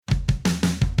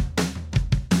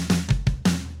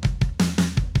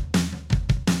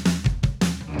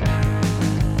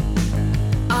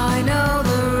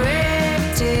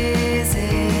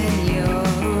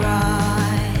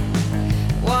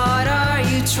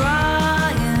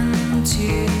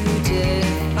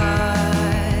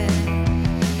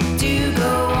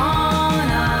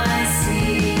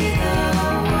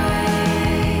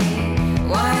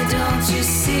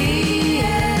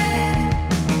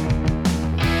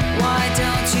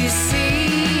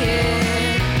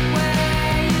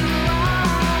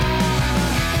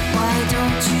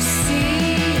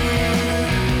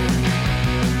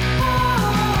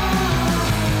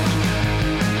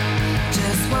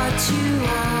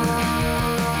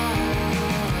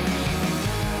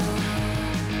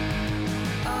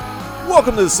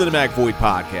Welcome to the Cinematic Void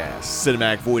Podcast.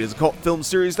 Cinematic Void is a cult film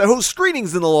series that hosts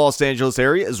screenings in the Los Angeles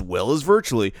area as well as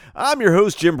virtually. I'm your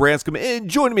host, Jim Branscombe, and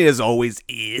joining me as always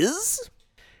is...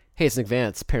 Hey, it's Nick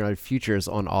Vance, Paranoid Futures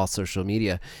on all social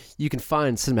media. You can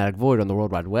find Cinematic Void on the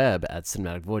World Wide Web at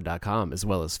cinematicvoid.com, as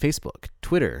well as Facebook,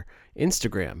 Twitter,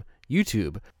 Instagram,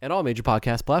 YouTube, and all major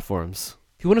podcast platforms.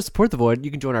 If you want to support The Void,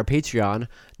 you can join our Patreon.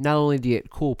 Not only do you get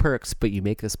cool perks, but you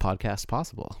make this podcast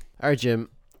possible. All right, Jim,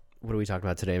 what are we talking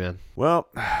about today, man? Well,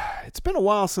 it's been a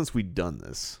while since we've done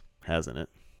this, hasn't it?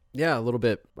 Yeah, a little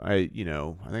bit. I think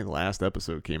the last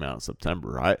episode came out in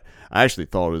September. I actually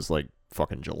thought it was like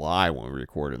fucking July when we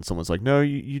recorded, and someone's like, no,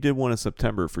 you did one in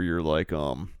September for your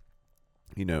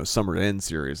summer to end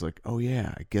series. Like, oh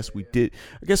yeah, I guess we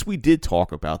did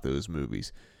talk about those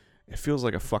movies. It feels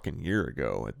like a fucking year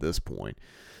ago at this point.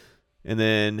 And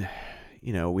then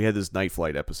we had this Night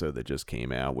Flight episode that just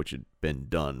came out, which had been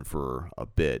done for a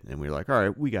bit, and we were like, all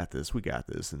right, we got this,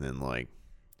 and then like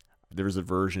there was a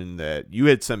version that you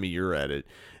had sent me your edit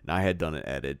and I had done an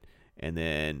edit, and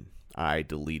then I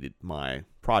deleted my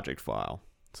project file.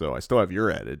 So I still have your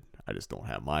edit. I just don't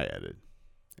have my edit.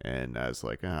 And I was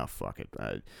like, fuck it.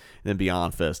 And then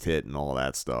Beyond Fest hit and all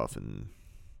that stuff, and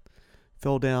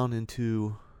fell down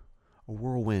into a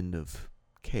whirlwind of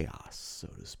chaos, so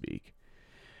to speak.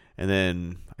 And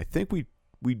then I think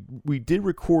we did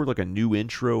record like a new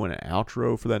intro and an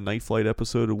outro for that Night Flight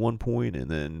episode at one point, and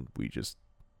then we just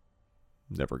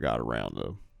never got around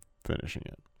to finishing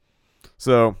it.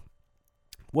 So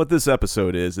what this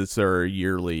episode is, it's our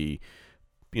yearly,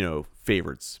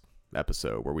 favorites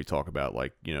episode where we talk about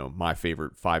my 5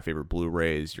 favorite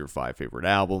Blu-rays, your 5 favorite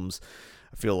albums.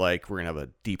 I feel like we're going to have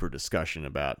a deeper discussion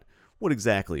about what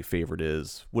exactly a favorite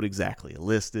is, what exactly a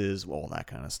list is, all that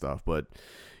kind of stuff. But,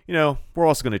 we're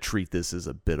also going to treat this as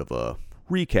a bit of a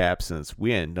recap since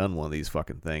we hadn't done one of these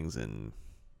fucking things in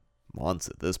months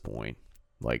at this point.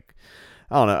 Like,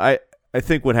 I don't know. I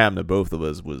think what happened to both of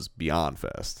us was Beyond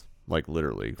Fest. Like,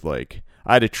 literally. Like,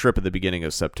 I had a trip at the beginning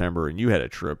of September, and you had a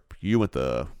trip. You went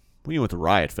to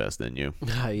Riot Fest, didn't you?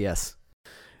 Yes.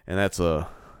 And it's a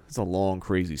long,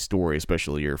 crazy story,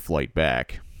 especially your flight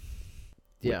back.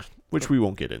 Yeah. Which we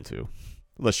won't get into,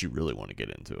 unless you really want to get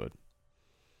into it.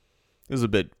 It was a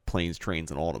bit planes,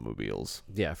 trains, and automobiles.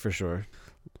 Yeah, for sure.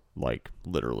 Like,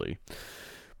 literally.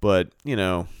 But,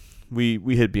 we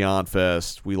hit Beyond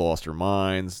Fest, we lost our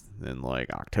minds, then like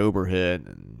October hit,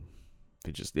 and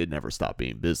it never stopped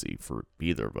being busy for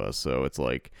either of us. So it's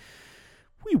like,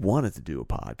 we wanted to do a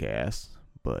podcast,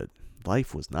 but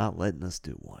life was not letting us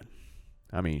do one.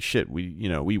 I mean, shit,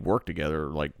 we work together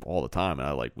like all the time, and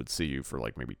I like would see you for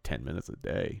like maybe 10 minutes a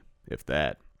day, if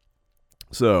that.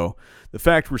 So the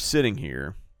fact we're sitting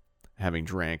here having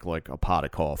drank like a pot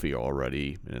of coffee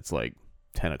already, and it's like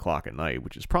 10 o'clock at night,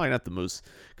 which is probably not the most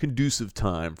conducive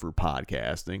time for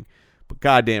podcasting, but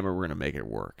goddamn it, we're going to make it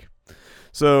work.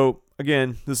 So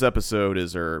again, this episode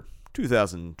is our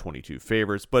 2022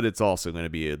 favorites, but it's also going to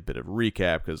be a bit of a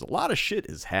recap because a lot of shit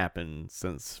has happened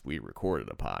since we recorded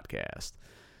a podcast.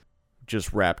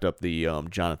 Just wrapped up the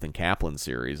Jonathan Kaplan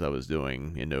series I was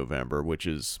doing in November, which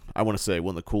is, I want to say,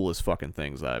 one of the coolest fucking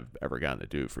things I've ever gotten to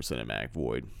do for Cinematic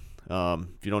Void.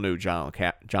 If you don't know who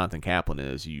Jonathan Kaplan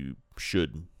is, you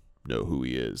should know who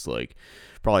he is. Like,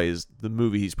 probably is the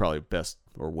movie he's probably best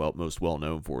or most well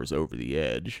known for is Over the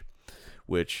Edge,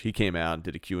 which he came out and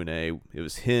did a Q&A. It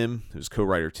was him, it was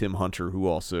co-writer Tim Hunter, who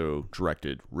also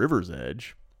directed River's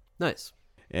Edge. Nice.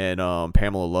 And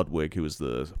Pamela Ludwig, who was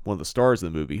one of the stars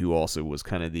of the movie, who also was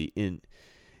kind of the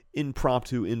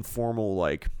impromptu, informal,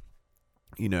 like,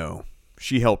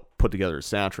 she helped put together a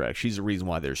soundtrack. She's the reason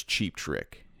why there's Cheap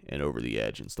Trick and Over the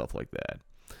Edge and stuff like that.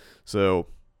 So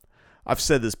I've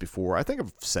said this before. I think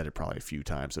I've said it probably a few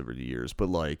times over the years, but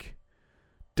like,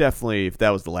 definitely if that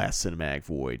was the last Cinematic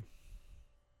Void,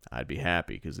 I'd be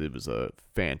happy because it was a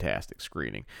fantastic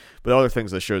screening. But other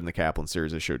things I showed in the Kaplan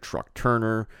series, I showed Truck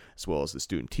Turner as well as The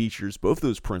Student Teachers. Both of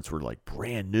those prints were like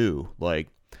brand new. Like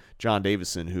John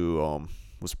Davison, who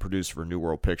was a producer for New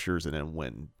World Pictures and then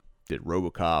went and did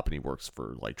RoboCop, and he works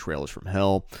for like Trailers from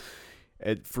Hell.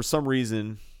 And for some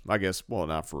reason, I guess, well,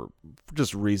 not for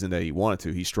just a reason that he wanted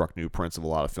to, he struck new prints of a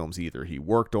lot of films either he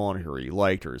worked on or he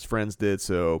liked or his friends did.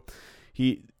 So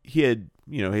he had,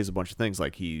 he has a bunch of things,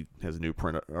 like he has a new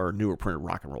print or newer print of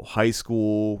Rock and Roll High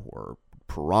School or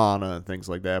Piranha and things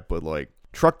like that. But like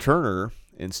Truck Turner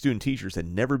and Student Teachers had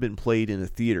never been played in a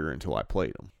theater until I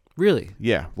played them. Really?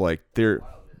 Yeah, like they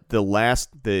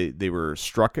were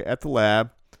struck at the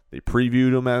lab, they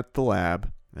previewed them at the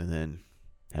lab, and then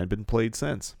hadn't been played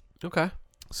since. Okay.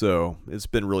 So it's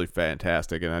been really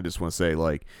fantastic, and I just want to say,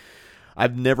 like,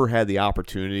 I've never had the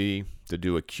opportunity to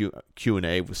do a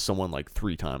Q&A with someone like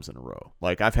 3 times in a row.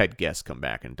 Like, I've had guests come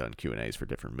back and done Q&As for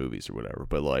different movies or whatever,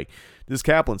 but like this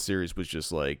Kaplan series was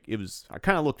just like, I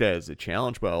kind of looked at it as a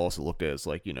challenge, but I also looked at it as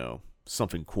like,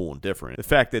 something cool and different. The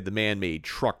fact that the man made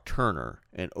Truck Turner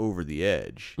and Over the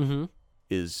Edge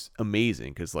is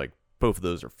amazing, because like both of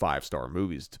those are 5-star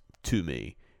movies to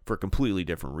me for completely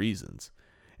different reasons.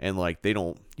 And like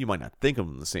you might not think of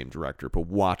them the same director, but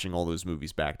watching all those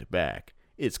movies back to back,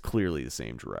 it's clearly the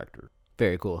same director.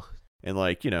 Very cool. And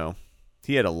like,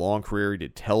 he had a long career. He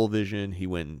did television. He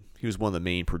was one of the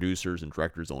main producers and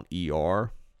directors on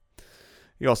ER.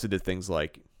 He also did things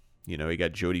like, he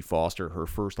got Jodie Foster her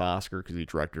first Oscar because he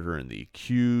directed her in The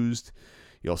Accused.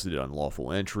 He also did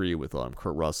Unlawful Entry with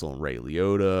Kurt Russell and Ray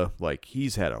Liotta. Like,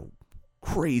 he's had a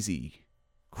crazy,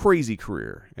 crazy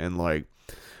career. And like,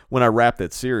 when I wrapped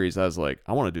that series, I was like,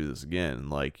 I want to do this again. And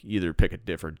like, either pick a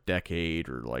different decade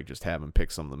or like just have him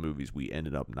pick some of the movies we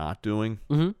ended up not doing.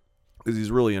 Because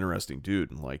he's a really interesting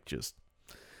dude. And like, just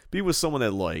be with someone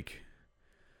that like,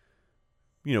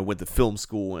 went to film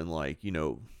school and like,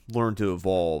 learned to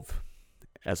evolve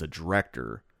as a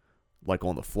director, like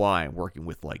on the fly, and working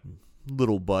with like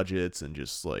little budgets and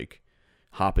just like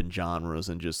hopping genres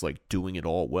and just like doing it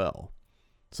all well.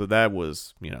 So that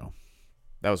was,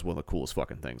 that was one of the coolest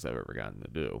fucking things I've ever gotten to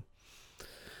do.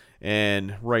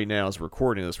 And right now, as we're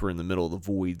recording this, we're in the middle of the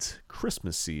Void's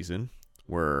Christmas season,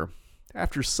 where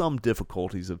after some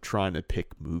difficulties of trying to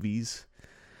pick movies,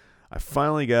 I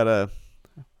finally got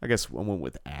I went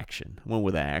with action. I went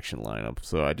with an action lineup.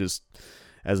 So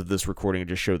as of this recording, I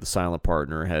just showed the Silent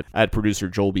Partner. I had producer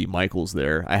Joel B. Michaels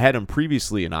there. I had him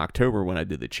previously in October when I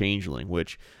did The Changeling,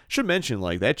 which should mention,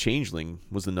 like, that Changeling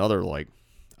was another, like,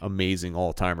 amazing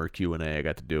all-timer Q&A I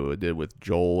got to do. I did with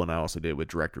Joel, and I also did with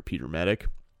director Peter Medic,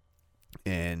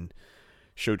 and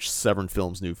showed Severn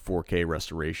Films' new 4K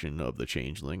restoration of The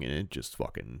Changeling, and it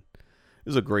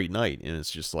was a great night. And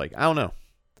it's just like, I don't know,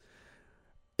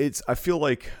 I feel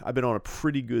like I've been on a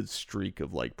pretty good streak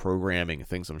of like programming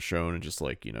things I'm shown and just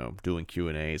like, doing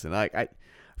Q&As, and I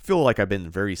feel like I've been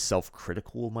very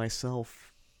self-critical of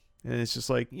myself, and it's just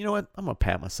like, you know what, I'm gonna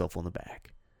pat myself on the back.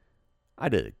 I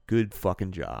did a good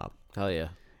fucking job. Hell yeah.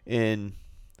 And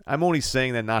I'm only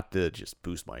saying that not to just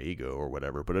boost my ego or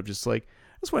whatever, but I'm just like,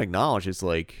 I just want to acknowledge it's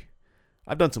like,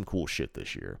 I've done some cool shit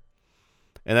this year.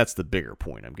 And that's the bigger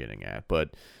point I'm getting at.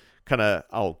 But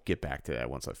I'll get back to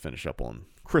that once I finish up on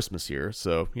Christmas here.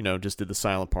 So, just did the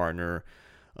Silent Partner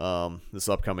this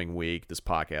upcoming week. This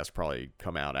podcast probably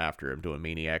come out after. I'm doing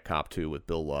Maniac Cop 2 with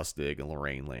Bill Lustig and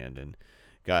Lorraine Landon.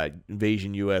 Got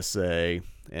Invasion USA,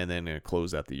 and then going to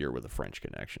close out the year with a French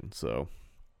Connection. So,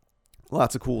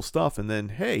 lots of cool stuff. And then,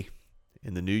 hey,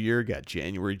 in the new year, got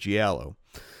January Giallo,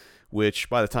 which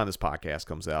by the time this podcast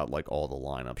comes out, like, all the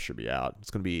lineups should be out.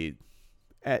 It's going to be,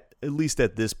 at least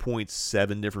at this point,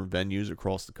 7 different venues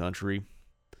across the country.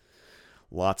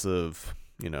 Lots of,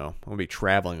 I'm going to be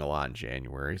traveling a lot in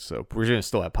January, so we're going to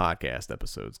still have podcast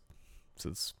episodes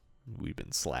since we've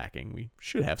been slacking. We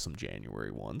should have some January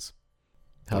ones.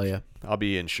 Hell yeah. I'll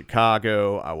be in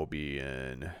Chicago. I will be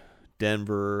in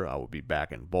Denver. I will be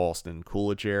back in Boston,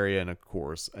 Coolidge area, and of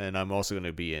course, and I'm also going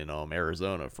to be in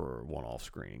Arizona for one-off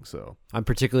screening. So I'm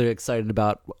particularly excited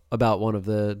about one of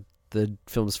the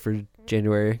films for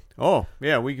January. Oh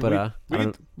yeah, we can talk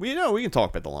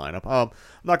about the lineup. I'm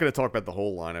not going to talk about the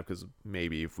whole lineup because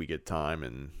maybe if we get time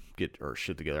and get our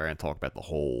shit together, and talk about the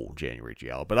whole January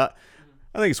Giallo. But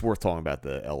I think it's worth talking about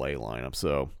the LA lineup.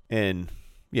 So, and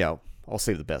I'll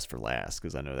save the best for last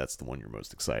because I know that's the one you're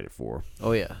most excited for.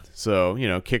 Oh, yeah.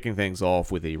 So, kicking things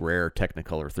off with a rare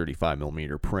Technicolor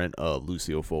 35mm print of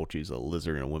Lucio Fulci's A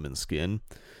Lizard in a Woman's Skin.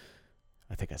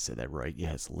 I think I said that right.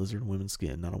 Yeah, it's a lizard in a woman's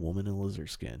skin, not a woman in a lizard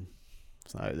skin.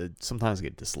 Sometimes I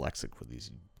get dyslexic with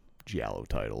these Giallo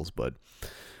titles, but,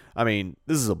 I mean,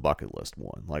 this is a bucket list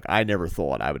one. Like, I never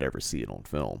thought I would ever see it on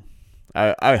film.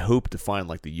 I hope to find,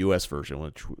 like, the U.S. version,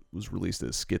 which was released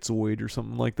as Schizoid or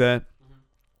something like that.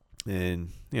 And,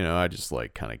 I just,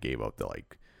 like, kind of gave up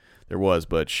there was.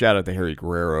 But shout out to Harry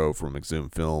Guerrero from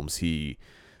Exhumed Films. He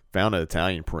found an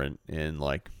Italian print and,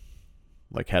 like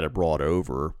had it brought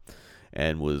over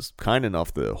and was kind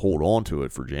enough to hold on to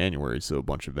it for January so a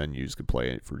bunch of venues could play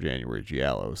it for January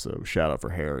Giallo. So shout out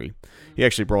for Harry. He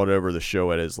actually brought over the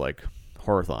show at his, like,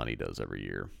 Hearthon he does every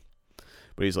year.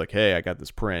 But he's like, hey, I got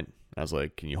this print. I was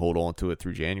like, can you hold on to it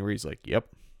through January? He's like, yep.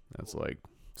 That's like...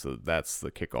 So that's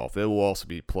the kickoff. It will also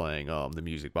be playing the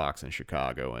Music Box in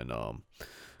Chicago and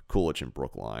Coolidge in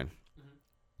Brookline,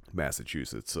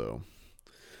 Massachusetts. So,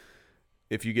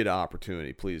 if you get an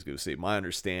opportunity, please go see it. My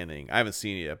understanding, I haven't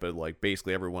seen it yet, but like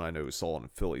basically everyone I know who saw it in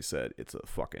Philly said it's a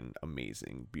fucking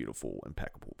amazing, beautiful,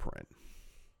 impeccable print.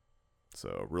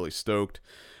 So really stoked.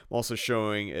 I'm also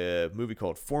showing a movie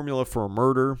called Formula for a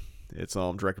Murder. It's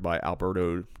directed by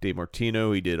Alberto De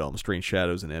Martino. He did Strange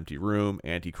Shadows and Empty Room,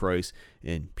 Antichrist,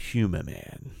 and Puma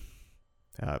Man.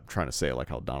 I'm trying to say it like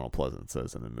how Donald Pleasant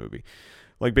says in the movie.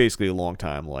 Like basically a long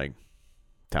time like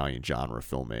Italian genre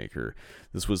filmmaker.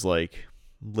 This was like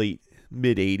late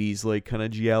mid 80s like kind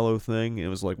of giallo thing. It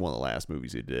was like one of the last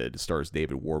movies he did. It stars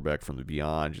David Warbeck from The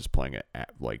Beyond, just playing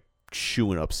like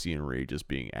chewing up scenery, just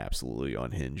being absolutely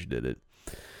unhinged at it.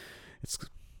 It's a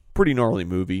pretty gnarly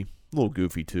movie. A little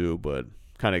goofy too, but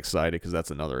kind of excited because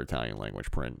that's another Italian language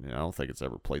print. I don't think it's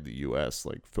ever played the U.S.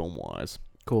 like film wise.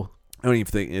 Cool. I don't even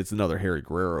think it's another Harry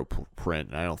Guerrero print,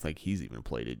 and I don't think he's even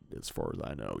played it as far as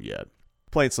I know yet.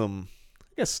 Played some,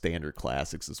 I guess, standard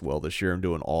classics as well this year. I'm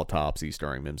doing Autopsy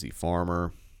starring Mimsy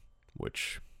Farmer,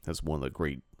 which has one of the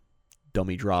great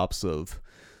dummy drops of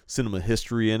cinema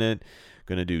history in it.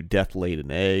 Gonna do Death Laid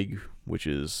an Egg, which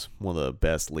is one of the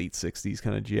best late 60s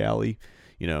kind of gialli.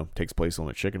 Takes place on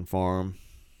a chicken farm.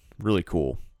 Really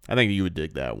cool. I think you would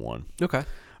dig that one. Okay.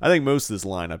 I think most of this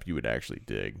lineup you would actually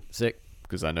dig. Sick.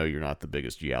 Because I know you're not the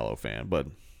biggest giallo fan. But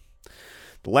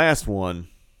the last one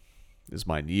is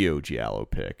my Neo Giallo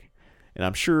pick. And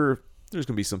I'm sure there's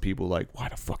going to be some people like, why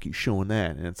the fuck are you showing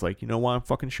that? And it's like, you know why I'm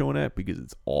fucking showing that? Because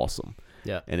it's awesome.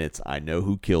 Yeah. And it's I Know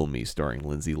Who Killed Me starring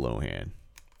Lindsay Lohan.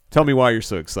 Tell me why you're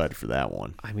so excited for that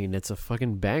one. I mean, it's a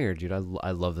fucking banger, dude.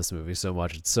 I love this movie so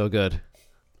much. It's so good.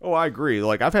 Oh, I agree.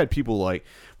 Like, I've had people like,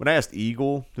 when I asked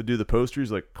Eagle to do the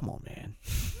posters, like, come on, man.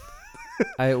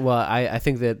 I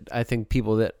think that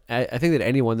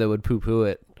anyone that would poo-poo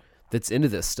it that's into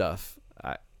this stuff,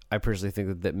 I personally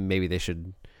think that maybe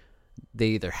they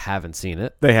either haven't seen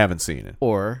it. They haven't seen it.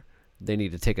 Or they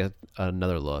need to take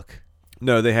another look.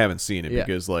 No, they haven't seen it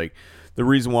because, like, the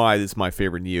reason why this is my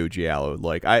favorite Neo Giallo,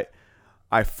 like,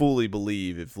 I fully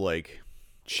believe if, like,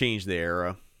 change the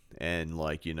era and,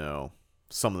 like,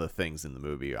 some of the things in the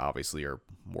movie obviously are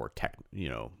more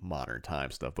modern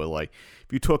time stuff. But like,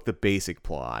 if you took the basic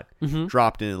plot,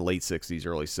 dropped it in the late 60s,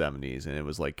 early 70s, and it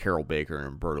was like Carol Baker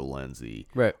and Berto Lenzi,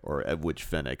 right, or Edwidge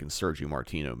Fenech and Sergio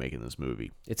Martino making this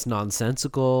movie, it's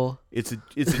nonsensical. It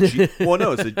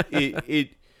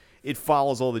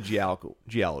follows all the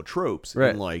giallo tropes,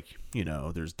 right? And like,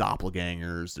 there's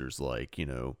doppelgangers, there's like,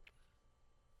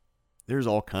 there's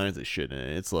all kinds of shit in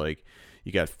it. It's like,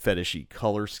 you got fetishy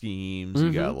color schemes.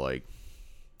 You got like,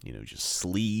 just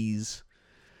sleaze.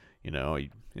 I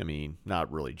mean,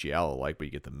 not really giallo-like, but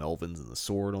you get the Melvins and the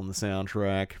sword on the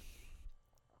soundtrack.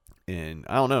 And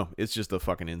I don't know. It's just a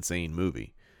fucking insane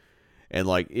movie. And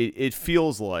like, it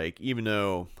feels like, even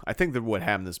though I think that what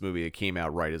happened in this movie, it came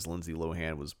out right as Lindsay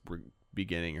Lohan was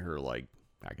beginning her, like,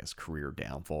 I guess, career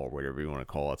downfall or whatever you want to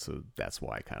call it. So that's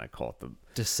why I kind of call it the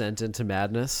descent into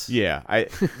madness. Yeah,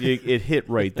 it hit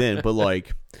right then. But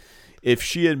like, if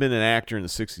she had been an actor in the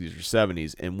 60s or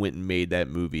 70s and went and made that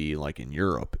movie like in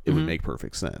Europe, it would make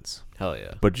perfect sense. Hell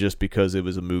yeah. But just because it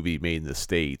was a movie made in the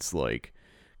States, like,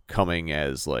 coming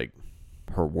as like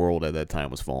her world at that time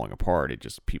was falling apart, it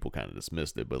just, people kind of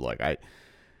dismissed it. But like, I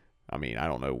mean, I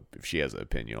don't know if she has an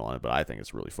opinion on it, but I think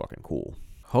it's really fucking cool.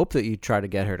 Hope that you try to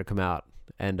get her to come out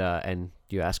and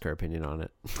you ask her opinion on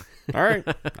it. All right,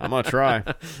 I'm gonna try.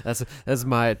 That's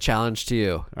my challenge to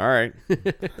you. All right,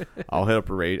 I'll hit up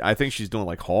her rate. I think she's doing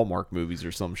like Hallmark movies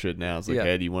or some shit now. It's like,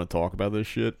 hey, do you want to talk about this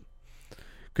shit?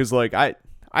 Because like, I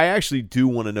actually do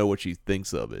want to know what she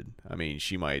thinks of it. I mean,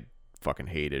 she might fucking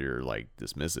hate it or like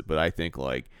dismiss it, but I think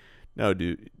like, no,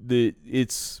 dude,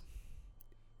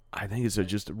 I think it's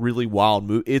just a really wild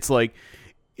movie. It's like,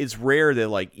 it's rare that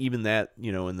like even that,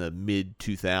 in the mid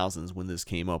 2000s when this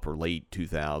came up, or late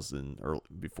 2000 or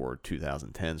before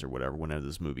 2010s or whatever, whenever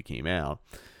this movie came out,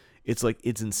 it's like,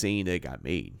 it's insane that it got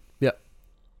made. Yeah.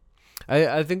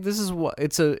 I think this is what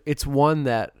it's one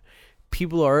that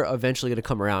people are eventually going to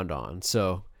come around on.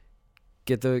 So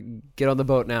get on the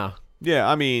boat now. Yeah.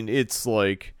 I mean, it's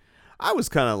like, I was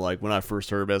kind of like, when I first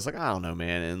heard about it, I was like, I don't know,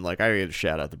 man. And like, I get a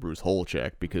shout out to Bruce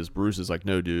Holcheck, because Bruce is like,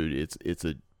 no, dude,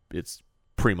 it's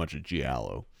pretty much a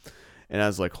giallo. And I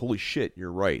was like, holy shit,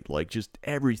 you're right. Like, just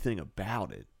everything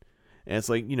about it. And it's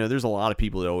like, there's a lot of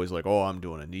people that always like, oh, I'm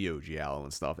doing a Neo Giallo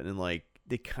and stuff. And then like,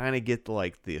 they kind of get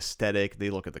like the aesthetic, they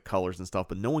look at the colors and stuff,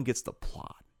 but no one gets the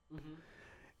plot. Mm-hmm.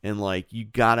 And like, you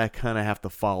gotta kind of have to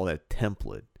follow that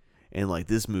template. And like,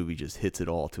 this movie just hits it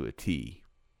all to a T,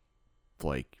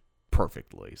 like,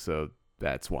 perfectly. So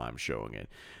that's why I'm showing it.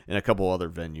 And a couple other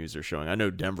venues are showing. I know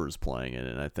Denver's playing it,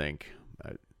 and I think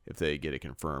if they get it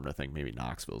confirmed, I think maybe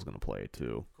Knoxville's going to play it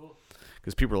too. Cool.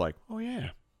 Because people are like, oh yeah,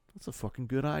 that's a fucking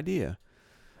good idea.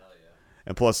 Hell yeah.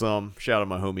 And plus, shout out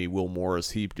my homie Will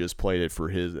Morris. He just played it for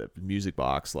his Music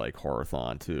Box like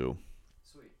Horathon too.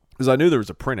 Sweet. Because I knew there was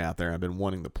a print out there. I've been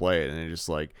wanting to play it, and it just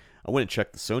like I went and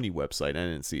checked the Sony website and I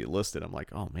didn't see it listed. I'm like,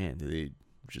 oh man, did they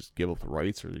just give up the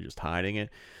rights or are they just hiding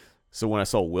it? So when I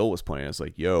saw Will was playing, I was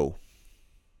like, yo,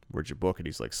 where'd you book it?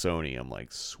 He's like, Sony. I'm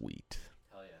like, sweet.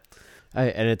 Hell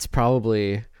yeah. And it's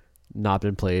probably not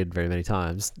been played very many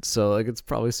times, so like it's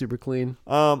probably super clean.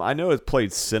 I know it's played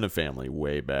Cinefamily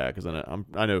way back because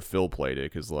I know Phil played it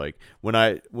because like when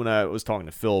I was talking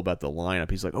to Phil about the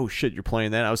lineup, he's like, oh shit, you're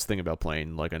playing that? I was thinking about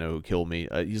playing like I Know Who Killed Me.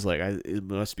 He's like, it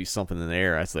must be something in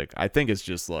there. I was like, I think it's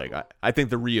just like I think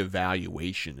the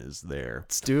reevaluation is there.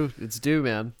 It's due,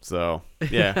 man. So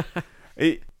yeah,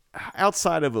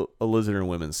 outside of a Lizard and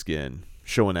Women's Skin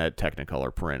showing that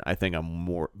Technicolor print, I think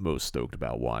I'm most stoked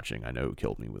about watching I Know Who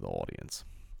Killed Me with the audience.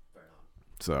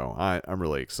 So I'm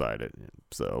really excited.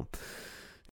 So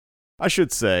I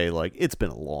should say, like, it's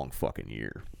been a long fucking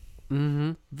year.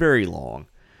 Mm-hmm. Very long.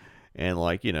 And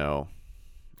like, you know,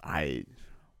 I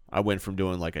went from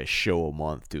doing like a show a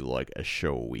month to like a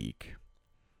show a week.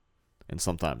 And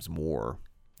sometimes more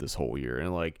this whole year.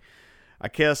 And like, I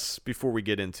guess before we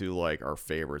get into like our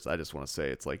favorites, I just want to say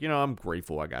it's like, you know, I'm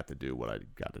grateful I got to do what I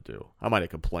got to do. I might have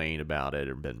complained about it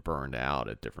or been burned out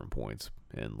at different points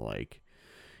and like,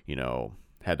 you know,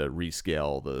 had to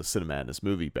rescale the Cinemadness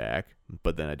movie back,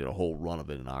 but then I did a whole run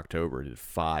of it in October. I did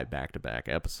 5 back-to-back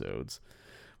episodes,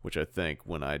 which I think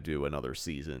when I do another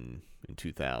season in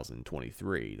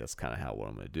 2023, that's kind of what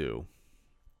I'm going to do,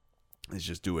 is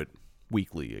just do it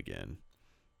weekly again.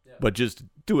 But just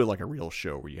do it like a real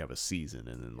show where you have a season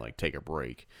and then like take a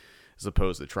break as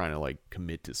opposed to trying to like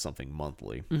commit to something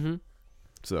monthly. Mm-hmm.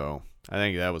 So I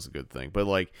think that was a good thing. But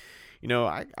like, you know,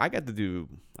 I got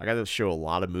to show a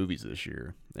lot of movies this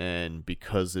year. And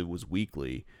because it was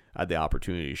weekly, I had the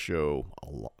opportunity to show,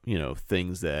 you know,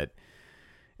 things that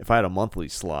if I had a monthly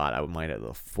slot, I might have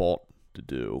the fault to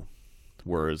do.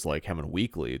 Whereas like having a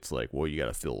weekly, it's like, well, you got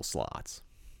to fill slots.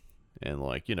 And,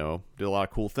 like, you know, did a lot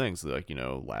of cool things, like, you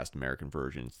know, Last American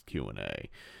Virgin Q&A,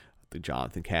 the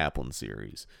Jonathan Kaplan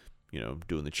series, you know,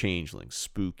 doing the Changelings,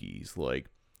 Spookies, like,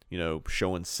 you know,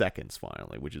 showing Seconds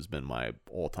finally, which has been my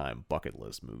all-time bucket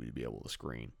list movie to be able to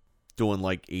screen. Doing,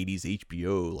 like, 80s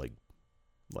HBO,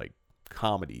 like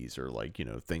comedies or, like, you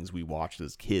know, things we watched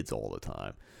as kids all the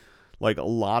time. Like, a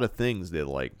lot of things that,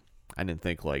 like, I didn't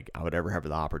think, like, I would ever have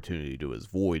the opportunity to do as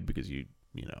Void because you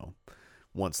know,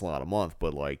 one slot a month,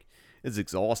 but, like, it's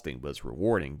exhausting, but it's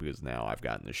rewarding because now I've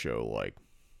gotten to show like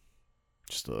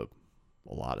just a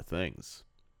lot of things.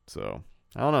 So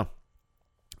I don't know.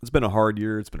 It's been a hard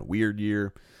year. It's been a weird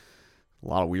year. A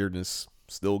lot of weirdness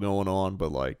still going on,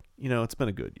 but like, you know, it's been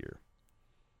a good year.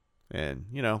 And,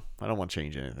 you know, I don't want to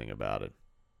change anything about it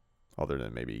other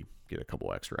than maybe get a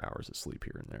couple extra hours of sleep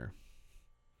here and there.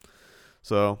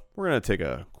 So we're going to take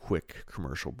a quick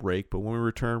commercial break, but when we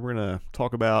return, we're going to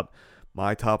talk about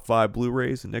my top 5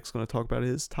 Blu-rays, and Nick's going to talk about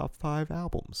his top 5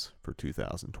 albums for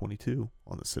 2022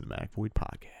 on the Cinematic Void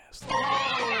podcast.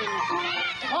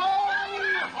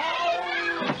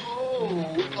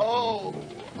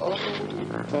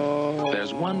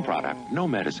 There's one product no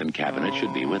medicine cabinet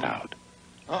should be without.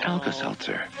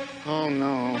 Alka-Seltzer. Oh,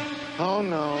 no. Oh,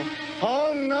 no.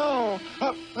 Oh, no.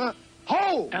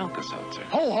 Ho! Alka-Seltzer.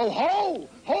 Ho, ho, ho!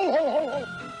 Ho, ho, ho, ho!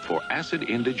 For acid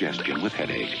indigestion with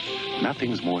headache,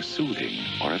 nothing's more soothing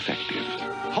or effective.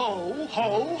 Ho,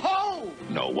 ho, ho!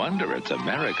 No wonder it's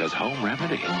America's home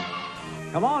remedy.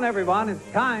 Come on, everyone, it's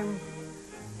time.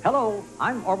 Hello,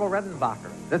 I'm Orville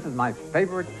Redenbacher. This is my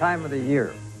favorite time of the year,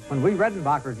 when we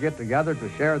Redenbachers get together to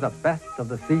share the best of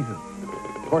the season.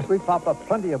 Of course, we pop up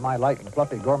plenty of my light and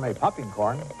fluffy gourmet popping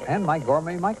corn and my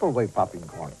gourmet microwave popping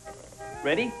corn.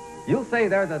 Ready? You'll say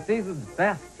they're the season's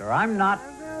best, or I'm not.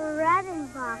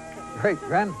 Redenbacher. Great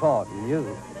grandpa to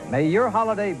you. May your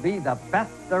holiday be the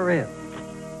best there is.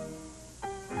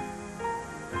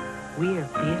 We're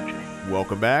Beatrice.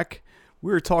 Welcome back.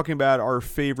 We were talking about our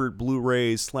favorite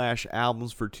Blu-rays /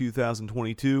 albums for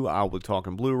 2022. I'll be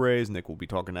talking Blu-rays, Nick will be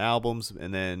talking albums,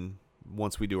 and then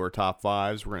once we do our top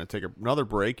 5s, we're going to take another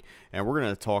break, and we're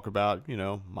going to talk about, you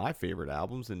know, my favorite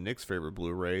albums and Nick's favorite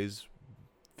Blu-rays,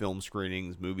 film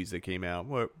screenings, movies that came out.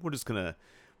 We're just gonna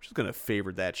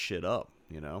favorite that shit up,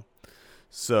 you know.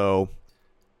 So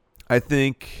I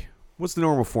think, what's the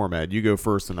normal format? You go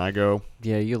first and I go.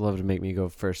 Yeah, you love to make me go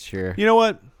first here. You know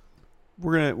what?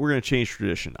 We're gonna change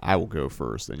tradition. I will go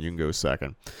first, and you can go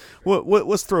second.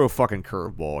 Let's throw a fucking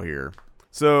curveball here.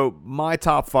 So my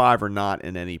top 5 are not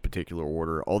in any particular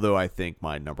order, although I think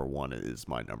my number 1 is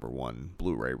my number 1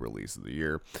 Blu-ray release of the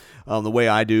year. The way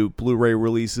I do Blu-ray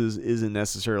releases isn't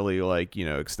necessarily like,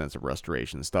 extensive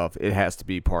restoration stuff. It has to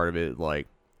be part of it, like,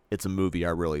 it's a movie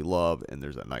I really love and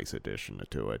there's a nice addition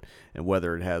to it. And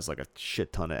whether it has like a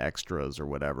shit ton of extras or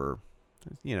whatever,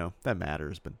 that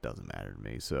matters, but it doesn't matter to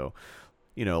me. So,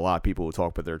 a lot of people who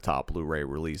talk about their top Blu-ray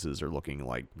releases are looking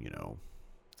like,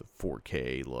 the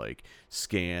 4K like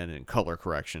scan and color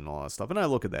correction and all that stuff, and I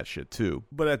look at that shit too,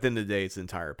 but at the end of the day it's the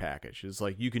entire package. It's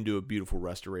like you can do a beautiful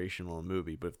restoration on a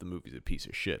movie, but if the movie's a piece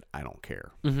of shit, I don't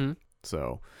care.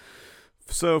 So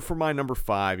for my number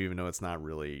 5, even though it's not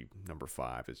really number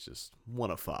 5, it's just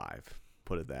 1 of 5,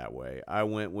 put it that way, I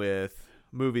went with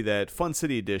a movie that Fun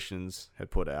City Editions had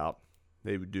put out.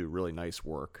 They would do really nice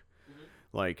work,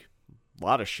 like a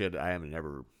lot of shit I haven't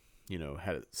ever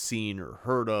had seen or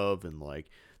heard of, and like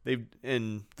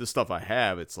and the stuff I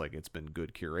have, it's like it's been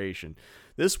good curation.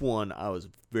 This one I was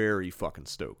very fucking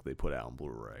stoked they put out on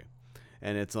Blu-ray,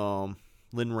 and it's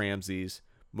Lynn Ramsey's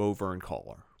Mo Verne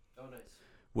Caller. Oh, nice.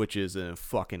 Which is a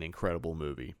fucking incredible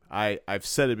movie. I've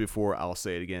said it before, I'll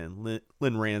say it again.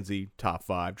 Lynn Ramsey, top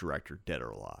 5 director, dead or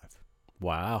alive.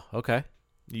 Wow. Okay.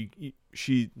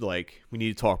 She like, we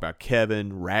need to talk about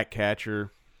Kevin,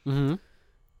 Ratcatcher.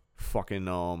 Fucking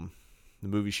the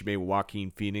movie she made with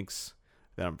Joaquin Phoenix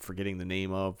that I'm forgetting the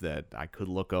name of, that I could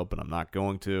look up, but I'm not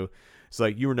going to. It's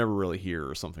like You Were Never Really Here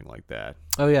or something like that.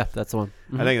 Oh yeah, that's the one.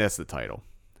 I think that's the title.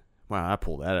 Wow, I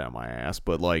pulled that out of my ass.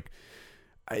 But like,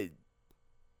 I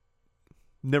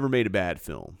never made a bad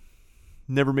film.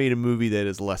 Never made a movie that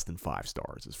is less than 5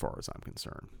 stars as far as I'm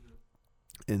concerned.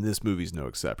 And this movie's no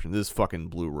exception. This fucking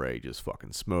Blu-ray just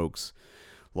fucking smokes.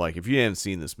 Like, if you haven't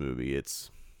seen this movie, it's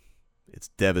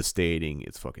devastating,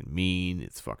 it's fucking mean,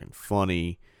 it's fucking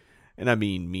funny. And I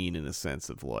mean mean in the sense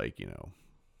of like,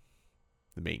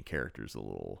 the main character's a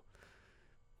little,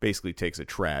 basically takes a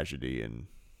tragedy and,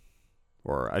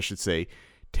 or I should say,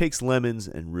 takes lemons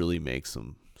and really makes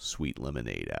some sweet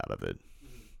lemonade out of it,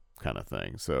 kind of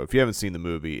thing. So if you haven't seen the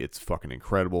movie, it's fucking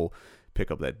incredible. Pick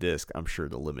up that disc. I'm sure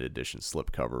the limited edition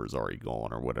slipcover is already gone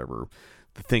or whatever.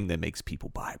 The thing that makes people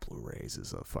buy Blu-rays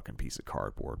is a fucking piece of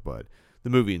cardboard, but the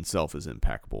movie itself is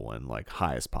impeccable and like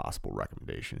highest possible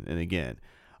recommendation. And again,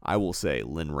 I will say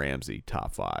Lynn Ramsey,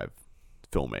 top 5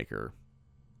 filmmaker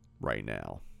right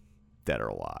now, dead or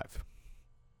alive.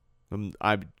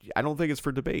 I don't think it's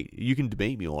for debate. You can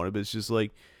debate me on it, but it's just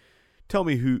like, tell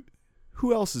me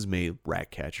who else has made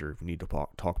Ratcatcher. If we need to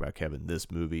talk about Kevin, this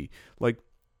movie, like,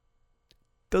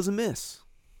 doesn't miss.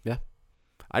 Yeah.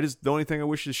 The only thing I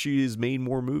wish is she has made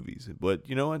more movies, but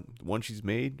you know what? The ones she's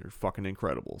made are fucking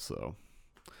incredible. So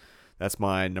that's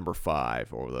my number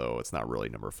 5, although it's not really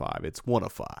number 5. It's 1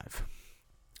 of 5.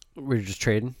 We're just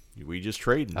trading. We just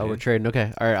trading. Oh, we're trading.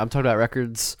 Okay. All right. I'm talking about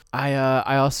records.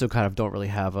 I also kind of don't really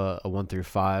have a 1 through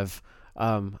 5.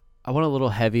 I went a little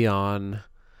heavy on.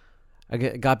 I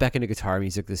got back into guitar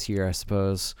music this year, I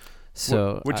suppose.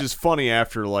 So, which is funny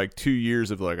after like 2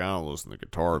 years of like, I don't listen to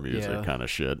guitar music kind of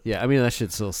shit. Yeah, I mean that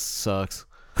shit still sucks.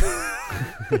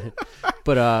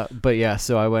 but yeah,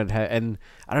 so I went and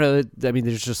I don't know. I mean,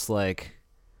 there's just like,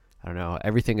 I don't know.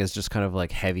 Everything is just kind of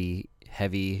like heavy.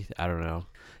 I don't know.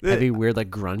 Heavy, weird,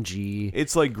 like grungy.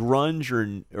 It's like grunge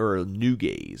or new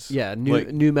gaze. Yeah,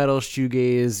 new metal,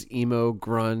 shoegaze, emo,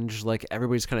 grunge. Like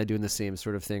everybody's kind of doing the same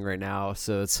sort of thing right now.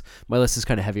 So my list is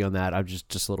kind of heavy on that. I'm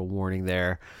just a little warning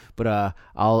there. But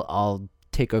I'll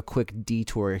take a quick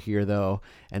detour here though,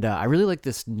 and I really like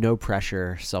this No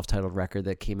Pressure self-titled record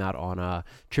that came out on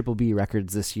Triple B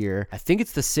Records this year. I think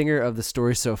it's the singer of The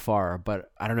Story So Far,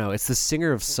 but I don't know. It's the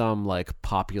singer of some like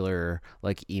popular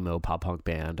like emo pop punk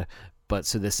band. But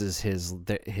so this is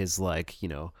his like,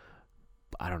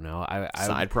 I don't know.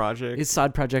 Side project? His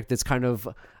side project that's kind of,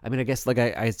 I mean, I guess like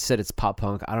I said, it's pop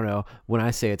punk. I don't know. When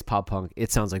I say it's pop punk, it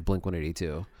sounds like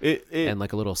Blink-182. And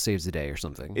like a little Saves the Day or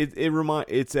something.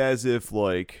 It's as if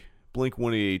like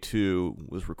Blink-182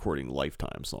 was recording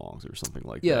Lifetime songs or something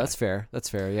like that. Yeah, that's fair. That's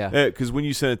fair, yeah. Because when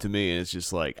you sent it to me, and it's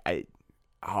just like,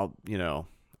 I'll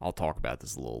talk about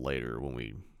this a little later when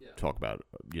we talk about,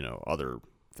 other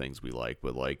things we like,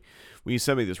 but like when you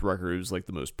sent me this record, it was like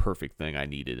the most perfect thing I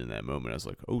needed in that moment. I was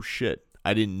like, oh shit,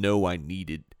 I didn't know I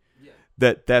needed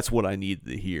that's what I needed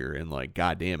to hear, and like,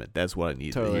 god damn it, that's what I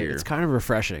needed to hear. It's kind of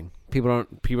refreshing. People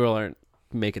aren't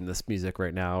making this music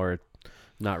right now, or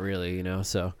not really,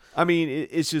 so I mean,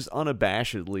 it's just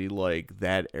unabashedly like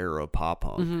that era pop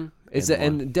punk. Mm-hmm.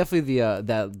 And definitely the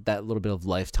that little bit of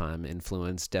Lifetime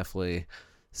influence definitely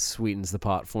sweetens the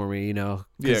pot for me,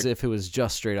 because if it was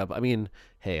just straight up, I mean,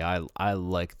 hey, I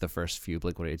like the first few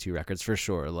Blink-182 records for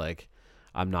sure. Like,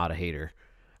 I'm not a hater.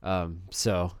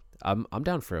 So I'm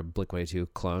down for a Blink-182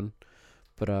 clone,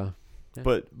 but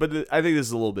But I think this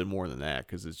is a little bit more than that,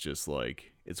 because it's just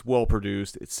like, it's well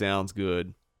produced, it sounds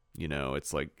good, you know,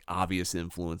 it's like obvious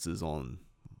influences on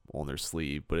their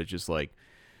sleeve, but it's just like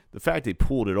the fact they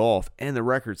pulled it off, and the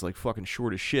record's like fucking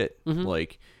short as shit. Mm-hmm.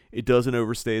 Like, it doesn't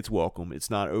overstay its welcome. It's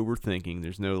not overthinking.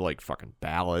 There's no like fucking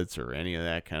ballads or any of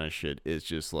that kind of shit. It's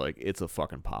just like, it's a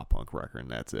fucking pop punk record,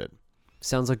 and that's it.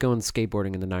 sounds like going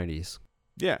skateboarding in the 90s.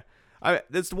 Yeah.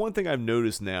 That's the one thing I've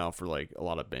noticed now for like a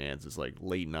lot of bands is like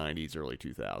late 90s, early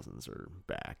 2000s are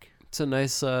back. It's a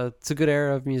nice, it's a good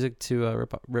era of music to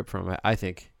rip from, I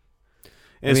think.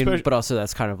 And I mean, but also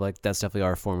that's kind of like, that's definitely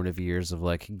our formative years of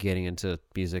like getting into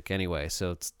music anyway.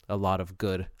 So it's a lot of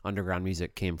good underground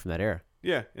music came from that era.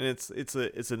 Yeah, and it's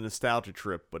a nostalgia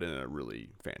trip, but in a really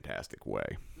fantastic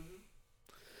way.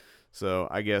 So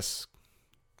I guess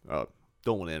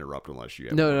don't want to interrupt unless you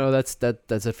have. No, that's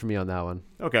it for me on that one.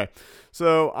 Okay,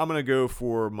 so I'm gonna go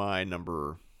for my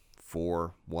number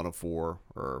 4, 1 of 4,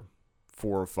 or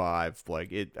 4 or 5.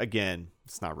 Like, it again,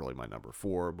 it's not really my number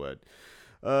 4, but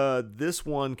this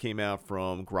one came out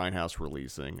from Grindhouse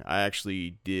Releasing. I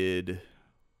actually did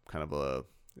kind of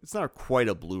it's not quite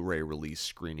a Blu-ray release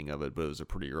screening of it, but it was a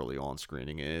pretty early on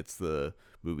screening, and it's the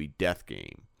movie Death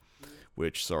Game,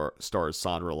 which stars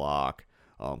Sandra Locke,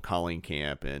 Colleen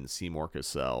Camp, and Seymour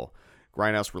Cassell.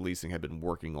 Grindhouse Releasing had been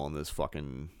working on this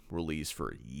fucking release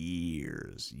for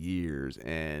years,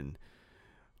 and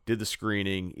did the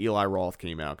screening. Eli Roth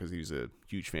came out because he was a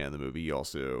huge fan of the movie. He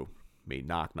also made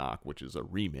Knock Knock, which is a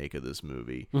remake of this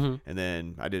movie. Mm-hmm. And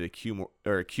then I did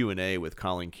a Q&A with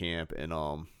Colleen Camp and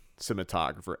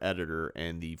cinematographer, editor,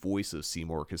 and the voice of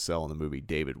Seymour Cassell in the movie,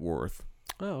 David Worth.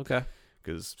 Oh, okay.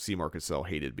 Because Seymour Cassell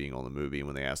hated being on the movie, and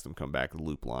when they asked him to come back with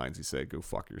loop lines, he said, "Go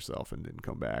fuck yourself," and didn't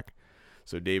come back.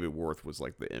 So David Worth was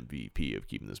like the MVP of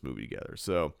keeping this movie together.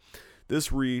 So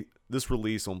this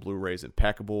release on Blu-ray is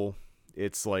impeccable.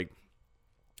 It's like,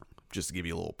 just to give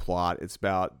you a little plot, it's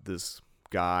about this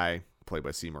guy played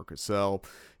by Seymour Cassell.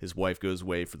 His wife goes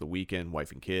away for the weekend,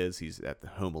 wife and kids. He's at the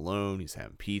home alone. He's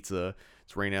having pizza.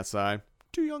 It's raining outside.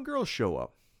 2 young girls show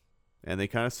up, and they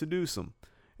kind of seduce him.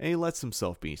 And he lets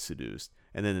himself be seduced.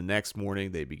 And then the next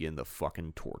morning, they begin to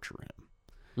fucking torture him.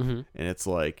 Mm-hmm. And it's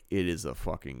like, it is a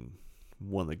fucking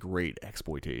one of the great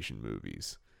exploitation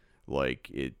movies.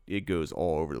 Like, it goes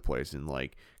all over the place. And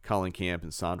like, Colleen Camp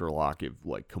and Sandra Locke give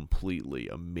like completely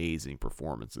amazing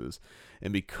performances.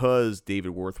 And because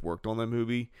David Worth worked on that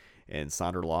movie, and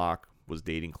Sandra Locke was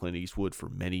dating Clint Eastwood for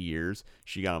many years,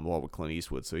 she got involved with Clint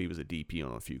Eastwood. So he was a DP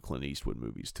on a few Clint Eastwood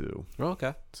movies too. Oh,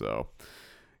 okay. So,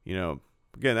 you know,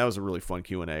 again, that was a really fun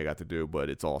Q&A I got to do, but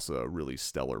it's also a really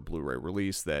stellar Blu-ray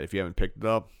release that if you haven't picked it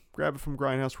up, grab it from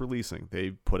Grindhouse Releasing.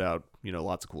 They put out, you know,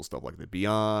 lots of cool stuff like The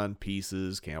Beyond,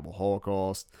 Pieces, Cannibal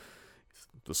Holocaust,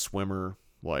 The Swimmer,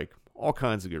 like all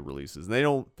kinds of good releases. And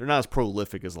they're not as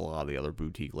prolific as a lot of the other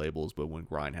boutique labels, but when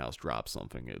Grindhouse drops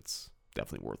something, it's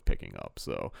definitely worth picking up.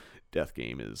 So Death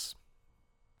Game it's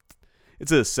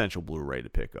an essential Blu-ray to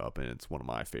pick up, and it's one of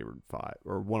my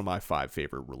 5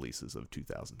 favorite releases of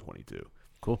 2022.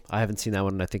 Cool. I haven't seen that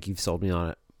one, and I think you've sold me on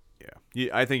it. Yeah,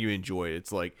 I think you enjoy it.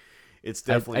 It's like, it's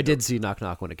definitely. I did see Knock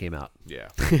Knock when it came out. Yeah.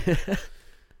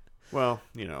 Well,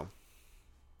 you know,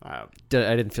 I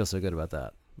didn't feel so good about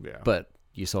that. Yeah. But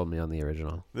you sold me on the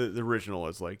original. The original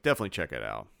is like, definitely check it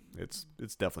out. It's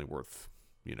definitely worth,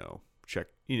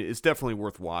 it's definitely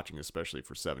worth watching, especially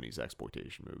for 70s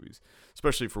exploitation movies,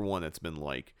 especially for one that's been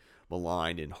like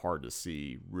maligned and hard to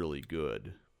see really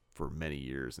good for many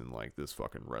years. And like, this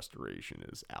fucking restoration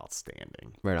is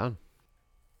outstanding. Right on.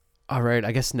 All right,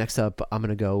 I guess next up I'm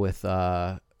gonna go with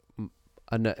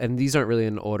and these aren't really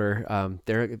in order.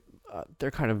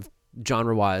 They're kind of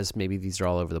genre-wise. Maybe these are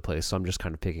all over the place. So I'm just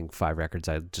kind of picking 5 records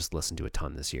I just listened to a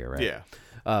ton this year. Right. Yeah.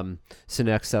 So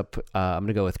next up, I'm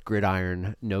gonna go with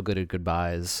Gridiron, No Good at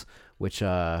Goodbyes, which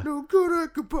No Good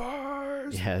at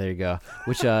Goodbyes. Yeah, there you go.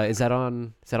 Which is that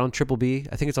on Triple B?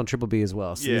 I think it's on Triple B as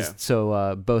well. So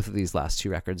yeah. Both of these last 2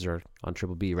 records are on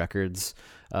Triple B Records.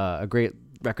 A great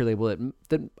record label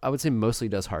that I would say mostly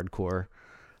does hardcore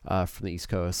from the East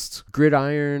Coast.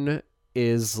 Gridiron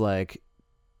is like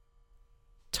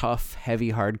tough,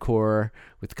 heavy hardcore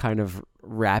with kind of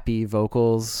rappy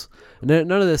vocals.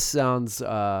 None of this sounds.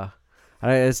 It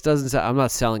doesn't sound, I'm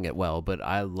not selling it well, but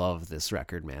I love this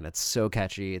record, man. It's so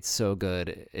catchy. It's so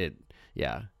good.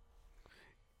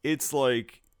 It's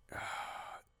like,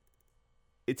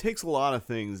 it takes a lot of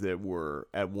things that were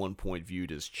at one point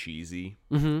viewed as cheesy,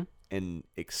 mm-hmm. and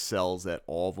excels at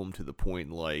all of them to the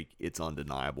point like it's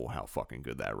undeniable how fucking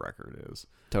good that record is.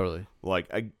 Totally.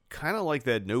 Like I kind of like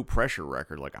that No Pressure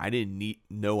record. Like I didn't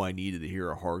know I needed to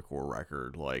hear a hardcore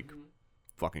record like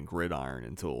fucking Gridiron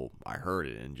until I heard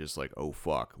it and just like, oh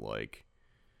fuck, like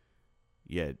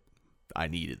yeah, I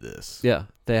needed this. Yeah,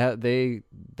 they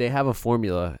have a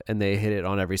formula and they hit it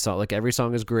on every song. Like every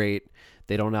song is great.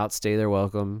 They don't outstay their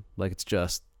welcome. Like it's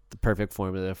just the perfect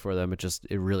formula for them.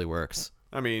 It really works.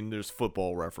 I mean, there's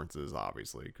football references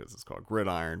obviously because it's called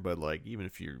Gridiron, but like even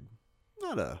if you're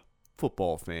not a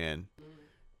football fan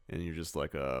and you're just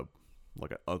like an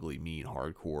ugly mean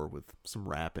hardcore with some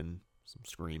rapping, some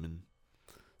screaming,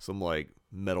 some like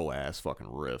metal ass fucking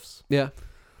riffs. Yeah,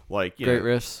 like great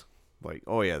riffs. Like,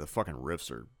 oh yeah, the fucking riffs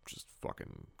are just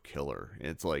fucking killer. And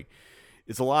it's like,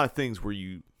 it's a lot of things where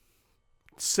you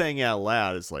saying out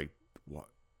loud is like, what?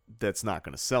 That's not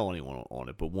going to sell anyone on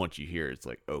it. But once you hear it, it's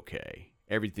like, okay,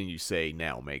 everything you say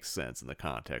now makes sense in the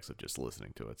context of just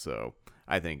listening to it. So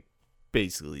I think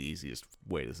basically the easiest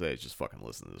way to say it is just fucking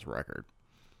listen to this record.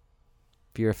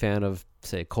 If you're a fan of,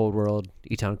 say, Cold World,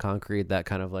 E-Town Concrete, that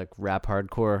kind of like rap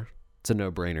hardcore, it's a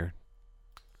no-brainer.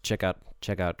 Check out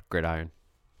Gridiron.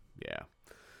 Yeah.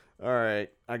 All right.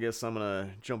 I guess I'm going to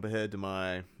jump ahead to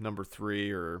my number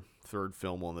 3 or third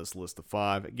film on this list of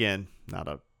 5. Again, not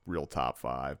a real top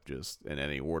 5, just in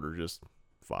any order, just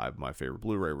 5 of my favorite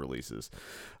Blu-ray releases.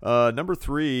 Number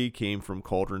 3 came from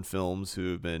Cauldron Films,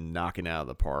 who have been knocking out of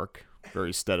the park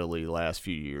very steadily the last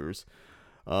few years.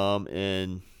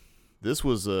 And this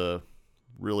was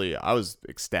really, I was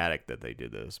ecstatic that they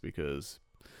did this because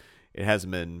it's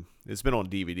been on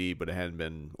DVD, but it hadn't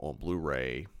been on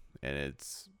Blu-ray. And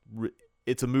it's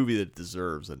a movie that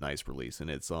deserves a nice release,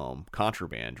 and it's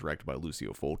Contraband, directed by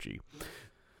Lucio Fulci.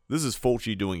 This is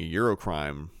Fulci doing a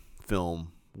Eurocrime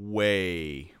film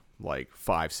way like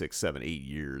 5, 6, 7, 8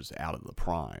 years out of the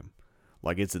prime,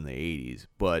 like it's in the 80s.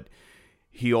 But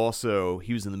he was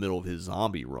in the middle of his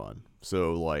zombie run,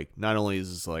 so like not only is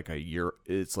this like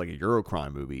it's like a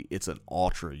Eurocrime movie, it's an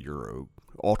ultra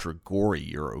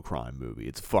gory Eurocrime movie.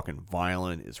 It's fucking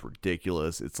violent, it's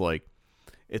ridiculous, it's a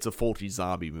Fulci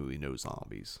zombie movie, no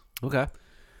zombies. Okay.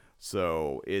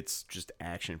 So it's just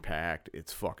action packed.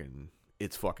 It's fucking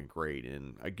great.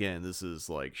 And again, this is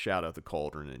like shout out to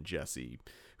Cauldron and Jesse,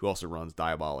 who also runs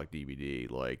Diabolic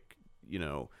DVD. Like, you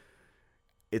know,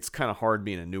 it's kind of hard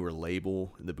being a newer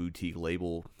label in the boutique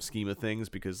label scheme of things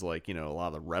because like, you know, a lot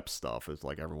of the rep stuff is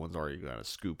like everyone's already kind of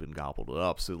scooped and gobbled it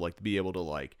up. So like to be able to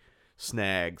like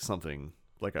snag something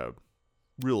like a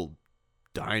real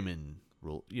diamond,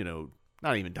 you know,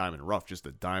 not even diamond rough, just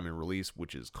a diamond release,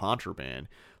 which is Contraband,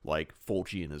 like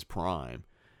Fulci in his prime,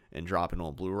 and dropping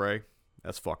on Blu-ray,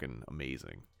 that's fucking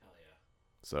amazing. Hell yeah.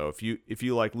 So if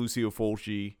you like Lucio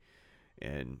Fulci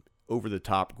and over the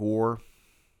top gore,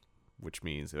 which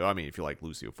means, I mean, if you like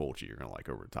Lucio Fulci, you're gonna like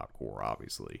over the top gore,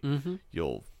 obviously. Mm-hmm.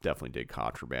 You'll definitely dig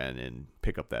Contraband and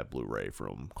pick up that Blu-ray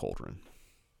from Cauldron.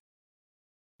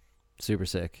 Super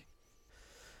sick.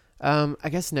 I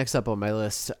guess next up on my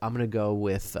list, I'm gonna go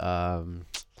with Time.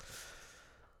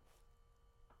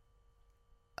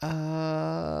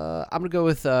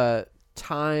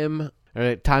 All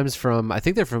right, Time's from, I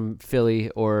think they're from Philly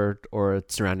or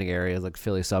surrounding areas like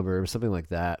Philly suburbs, something like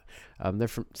that. They're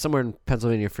from somewhere in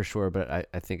Pennsylvania for sure, but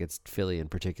I think it's Philly in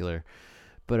particular.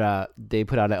 But they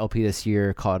put out an LP this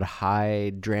year called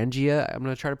Hydrangea. I'm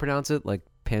gonna try to pronounce it like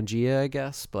Pangea, I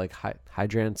guess, but like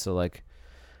hydrant. So like.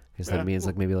 I guess that means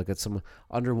like maybe like it's some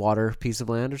underwater piece of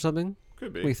land or something.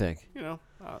 Could be. What do you think? You know,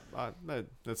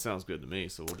 that sounds good to me.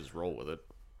 So we'll just roll with it.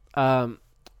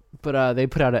 But they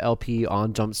put out an LP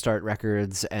on Jumpstart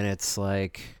Records, and it's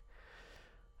like,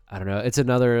 I don't know. It's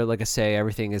another, like I say,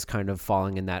 everything is kind of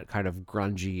falling in that kind of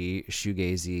grungy,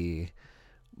 shoegazy,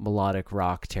 melodic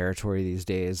rock territory these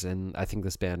days. And I think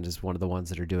this band is one of the ones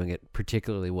that are doing it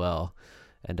particularly well.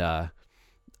 And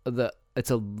it's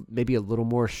maybe a little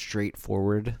more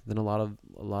straightforward than a lot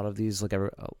of these. Like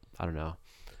I don't know,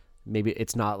 maybe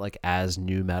it's not like as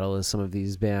new metal as some of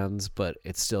these bands, but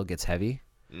it still gets heavy.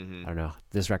 Mm-hmm. I don't know.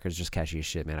 This record's just catchy as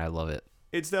shit, man. I love it.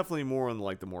 It's definitely more on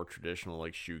like the more traditional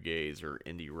like shoegaze or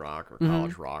indie rock or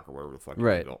college rock or whatever the fuck.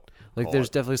 Right. Like there's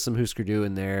definitely some Husker Du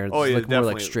in there. It's like more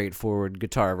like straightforward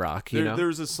guitar rock. You know.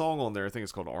 There's a song on there. I think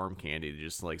it's called Arm Candy. That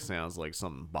just like sounds like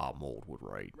something Bob Mould would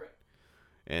write. Right.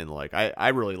 And like I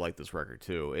really like this record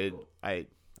too. I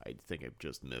think it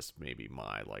just missed maybe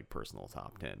my like personal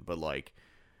top 10, but like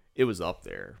it was up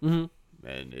there. Mm-hmm.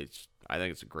 And I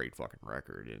think it's a great fucking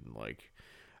record. And like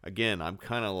again, I'm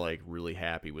kind of like really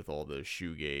happy with all the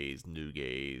shoegaze,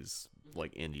 newgaze,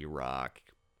 like indie rock,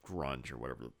 grunge or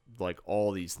whatever. Like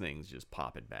all these things just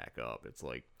popping back up. It's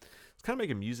like it's kind of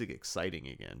making music exciting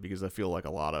again, because I feel like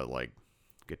a lot of like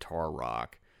guitar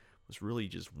rock was really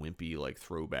just wimpy, like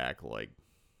throwback, like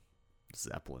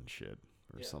Zeppelin shit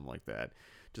or something like that.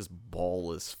 Just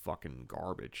ballless fucking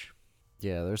garbage.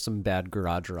 Yeah, there's some bad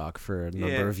garage rock for a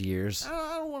number of years.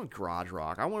 I don't want garage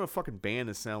rock. I want a fucking band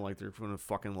that sound like they're going to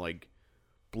fucking like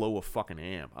blow a fucking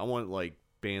amp. I want like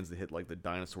bands that hit like the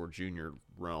Dinosaur Jr.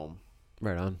 realm.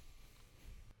 Right on.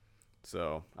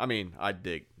 So, I mean, I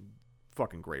dig.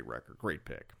 Fucking great record. Great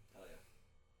pick. Hell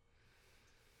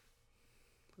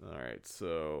yeah. All right,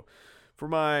 so for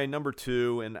my number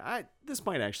 2, and this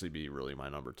might actually be really my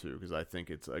number 2 because I think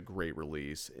it's a great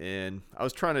release. And I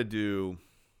was trying to do,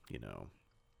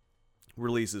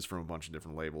 releases from a bunch of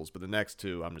different labels, but the next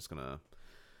 2, I'm just going to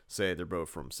say they're both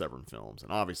from Severin Films.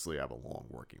 And obviously, I have a long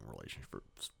working relationship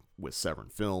with Severin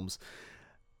Films.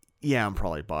 Yeah, I'm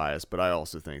probably biased, but I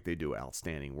also think they do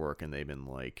outstanding work, and they've been,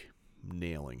 like,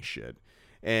 nailing shit.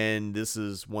 And this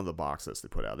is one of the box sets they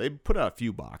put out. They put out a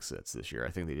few box sets this year.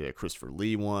 I think they did a Christopher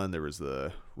Lee one. There was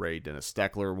the Ray Dennis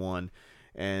Steckler one.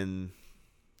 And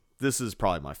this is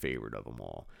probably my favorite of them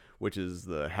all, which is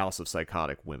the House of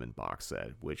Psychotic Women box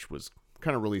set, which was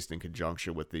kind of released in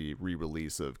conjunction with the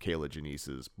re-release of Kayla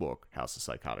Janice's book, House of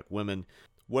Psychotic Women.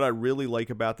 What I really like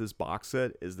about this box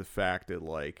set is the fact that,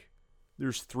 like,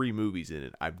 there's 3 movies in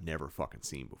it I've never fucking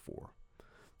seen before.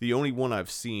 The only one I've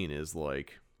seen is,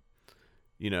 like,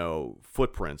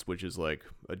 Footprints, which is, like,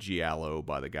 a giallo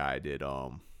by the guy who did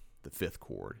The Fifth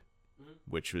Chord,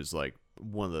 which was, like,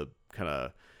 one of the kind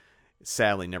of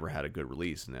sadly never had a good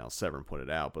release. Now Severin put it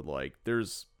out, but, like,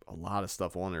 there's a lot of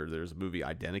stuff on there. There's a movie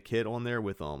Identikit on there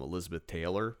with Elizabeth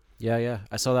Taylor. Yeah.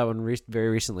 I saw that one very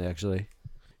recently, actually.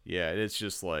 Yeah, it's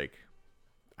just, like...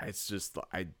 that's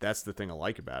the thing I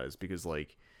like about it, is because,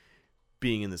 like,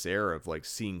 being in this era of, like,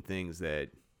 seeing things that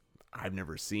I've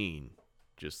never seen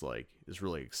just, like, is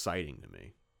really exciting to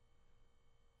me.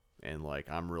 And, like,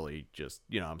 I'm really just,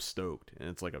 I'm stoked. And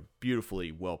it's, like, a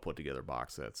beautifully well put together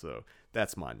box set. So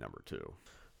that's my number 2.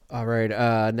 All right.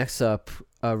 Next up,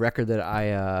 a record that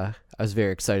I was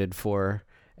very excited for,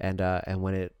 and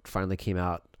when it finally came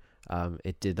out,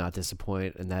 it did not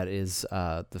disappoint, and that is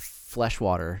the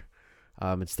Fleshwater.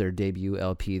 It's their debut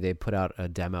LP. They put out a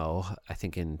demo, I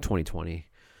think, in 2020,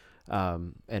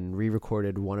 and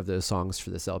re-recorded one of those songs for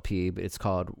this LP. But it's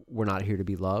called "We're Not Here to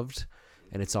Be Loved,"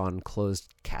 and it's on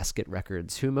Closed Casket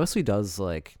Records, who mostly does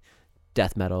like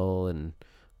death metal and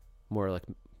more like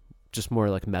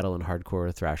metal and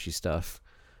hardcore thrashy stuff.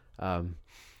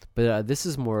 But this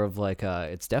is more of like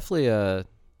it's definitely a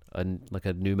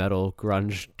new metal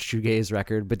grunge shoegaze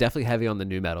record, but definitely heavy on the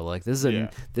new metal. Like this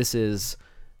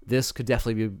could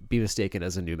definitely be mistaken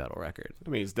as a new metal record. I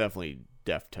mean, it's definitely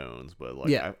Deftones, but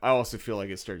like I also feel like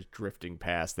it starts drifting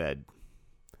past that.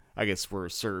 I guess where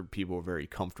certain people are very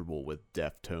comfortable with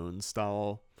Deftones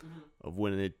style of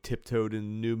when it tiptoed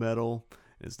in new metal.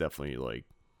 It's definitely like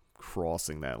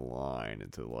crossing that line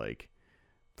into like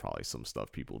probably some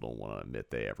stuff people don't want to admit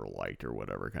they ever liked or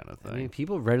whatever kind of thing. I mean,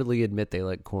 people readily admit they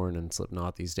like Korn and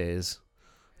Slipknot these days.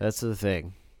 That's the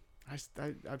thing.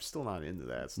 I'm still not into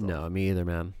that stuff. No, me either,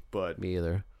 man. Me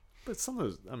either. But some of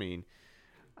those, I mean,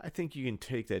 I think you can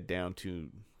take that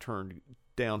down-tuned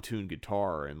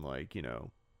guitar and like,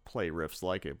 play riffs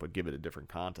like it, but give it a different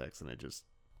context, and it just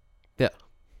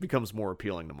becomes more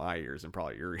appealing to my ears and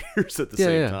probably your ears at the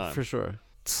same time. Yeah, for sure.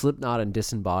 Slipknot and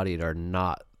Disembodied are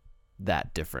not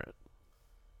that different.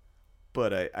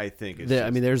 But I think it's I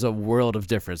mean, there's a world of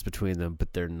difference between them,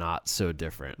 but they're not so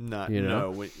different. No,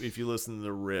 if you listen to the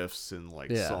riffs and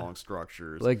like song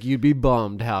structures, like you'd be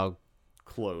bummed how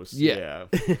close. Yeah.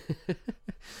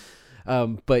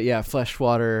 But yeah,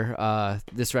 Fleshwater.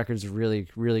 This record's really,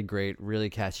 really great, really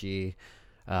catchy,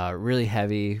 really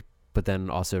heavy, but then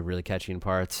also really catchy in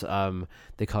parts.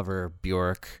 They cover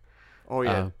Bjork. Oh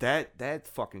yeah, that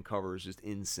fucking cover is just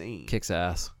insane. Kicks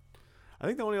ass. I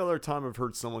think the only other time I've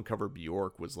heard someone cover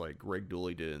Bjork was like Greg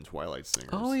Dooley did in Twilight Singers.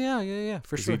 Oh yeah,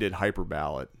 for sure. He did Hyper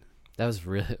Ballad. That was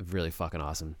really, really fucking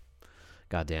awesome.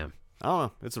 Goddamn. I don't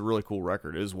know. It's a really cool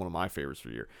record. It is one of my favorites for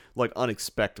the year. Like,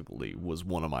 unexpectedly was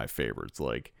one of my favorites.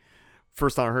 Like,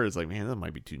 first time I heard it, it's like, man, that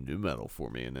might be too new metal for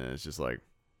me. And then it's just like,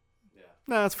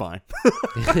 nah, that's fine.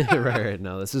 right.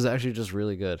 No, this is actually just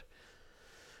really good.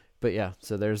 But yeah,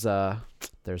 so there's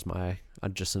my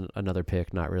just another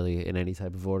pick, not really in any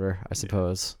type of order, I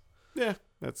suppose. Yeah,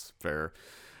 that's fair.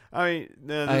 I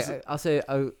mean,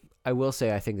 I will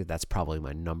say I think that's probably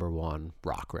my number 1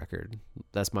 rock record.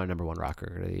 That's my number 1 rock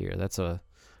record of the year. That's a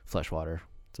Fleshwater.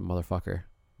 It's a motherfucker.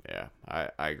 Yeah, I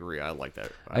agree. I like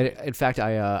that. In fact,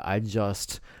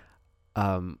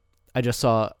 I just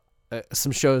saw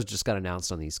some shows just got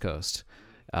announced on the East Coast,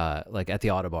 like at the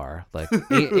Autobar, like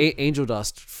Angel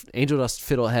Dust,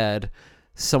 Fiddlehead,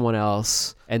 someone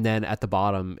else, and then at the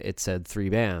bottom it said 3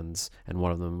 bands, and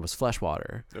one of them was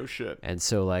Fleshwater. Oh shit. And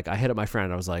so like I hit up my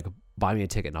friend, I was like, buy me a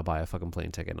ticket and I'll buy a fucking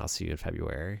plane ticket and I'll see you in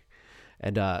February.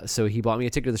 And so he bought me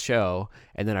a ticket to the show,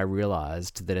 and then I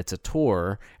realized that it's a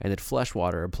tour, and that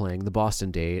Fleshwater are playing the Boston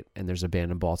date, and there's a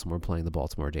band in Baltimore playing the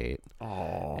Baltimore date.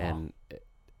 Oh. And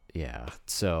yeah,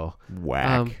 so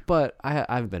Whack. but I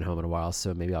haven't been home in a while,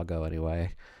 so maybe I'll go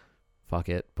anyway. Fuck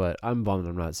it. But I'm bummed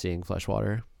I'm not seeing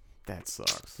Fleshwater. That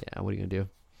sucks. Yeah, what are you gonna do?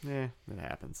 Yeah, it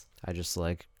happens. I just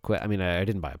like quit. I mean, I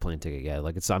didn't buy a plane ticket yet.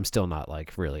 Like I'm still not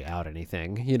like really out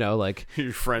anything, you know. Like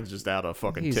Your friend's just out a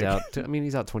fucking he's ticket. out. I mean,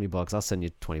 he's out $20. I'll send you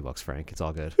 $20, Frank. It's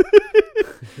all good.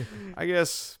 I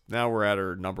guess now we're at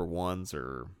our number ones,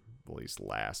 or at least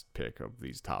last pick of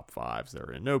these top 5s.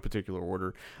 They're in no particular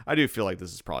order. I do feel like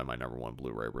this is probably my number 1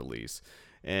 Blu-ray release,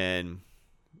 and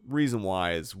reason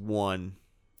why is, one,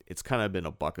 it's kind of been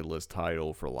a bucket list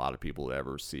title for a lot of people to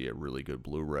ever see a really good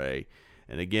Blu-ray.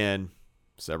 And again,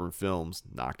 Severin Films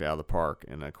knocked it out of the park.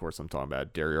 And of course, I'm talking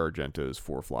about Dario Argento's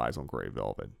 4 Flies on Grey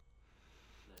Velvet.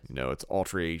 You know, it's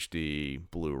Ultra HD,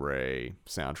 Blu-ray,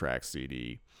 soundtrack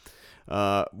CD.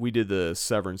 We did the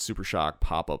Severin Super Shock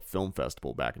Pop-Up Film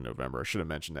Festival back in November. I should have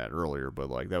mentioned that earlier, but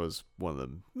like that was one of the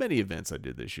many events I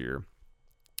did this year.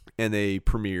 And they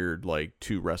premiered like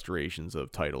 2 restorations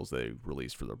of titles they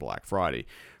released for their Black Friday.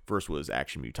 First was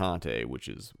Action Mutante, which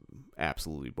is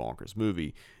absolutely bonkers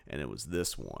movie, and it was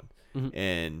this one. Mm-hmm.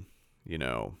 And, you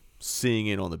know, seeing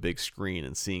it on the big screen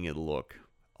and seeing it look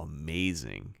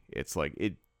amazing, it's like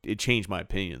it changed my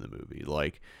opinion of the movie.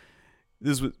 Like,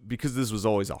 this was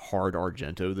always a hard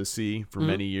Argento to see for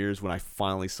many years. When I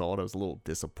finally saw it, I was a little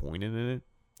disappointed in it.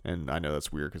 And I know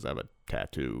that's weird because I have a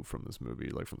tattoo from this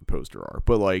movie, like from the poster art.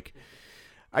 But like,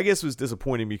 I guess it was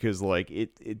disappointing because like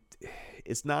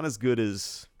it's not as good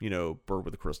as, you know, Bird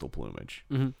with the Crystal Plumage.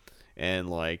 Mm-hmm. And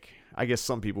like, I guess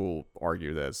some people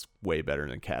argue that it's way better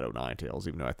than Cat O' Nine Tails,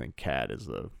 even though I think Cat is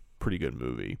a pretty good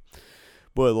movie.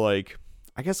 But like,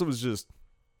 I guess it was just,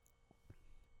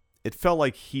 it felt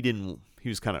like he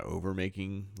was kind of over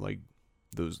making like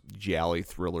those giallo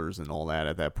thrillers and all that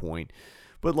at that point.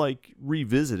 But like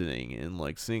revisiting and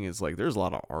like seeing, it's like there's a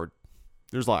lot of art,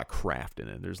 there's a lot of craft in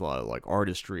it, there's a lot of like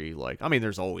artistry. Like, I mean,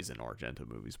 there's always in Argento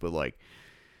movies, but like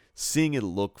seeing it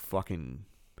look fucking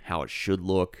how it should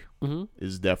look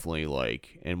is definitely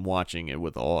like, and watching it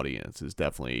with the audience is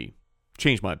definitely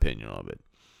changed my opinion of it.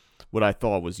 What I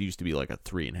thought was used to be like a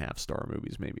 3.5 star movie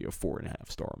is maybe a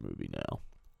 4.5 star movie now.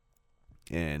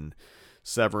 And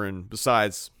Severin,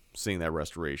 besides seeing that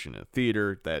restoration in a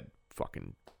theater, that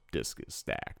fucking disc is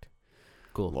stacked.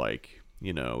 Cool. Like,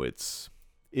 you know,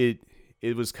 it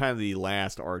was kind of the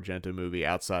last Argento movie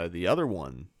outside of the other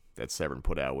one that Severin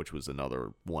put out, which was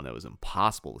another one that was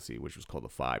impossible to see, which was called The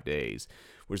 5 Days,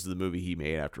 which is the movie he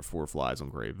made after 4 Flies on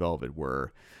Grey Velvet,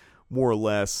 where more or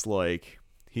less like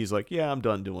he's like, yeah, I'm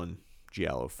done doing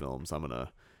giallo films. I'm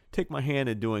gonna take my hand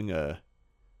in doing a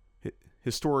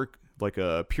historic, like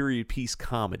a period piece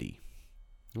comedy.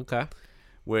 Okay.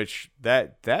 Which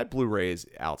that Blu-ray is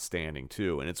outstanding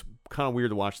too, and it's kind of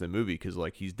weird to watch the movie because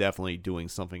like he's definitely doing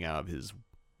something out of his,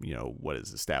 you know, what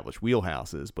his established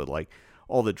wheelhouse is, but like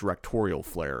all the directorial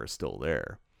flair is still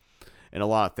there, and a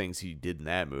lot of things he did in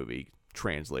that movie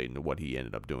translate into what he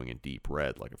ended up doing in Deep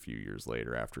Red, like a few years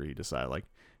later after he decided like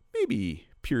maybe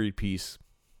period piece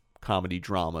comedy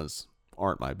dramas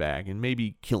aren't my bag, and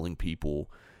maybe killing people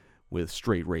with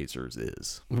straight razors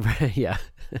is. Yeah.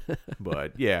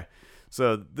 But yeah.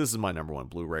 So this is my number 1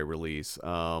 Blu-ray release.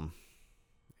 I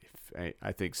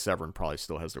think Severin probably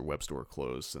still has their web store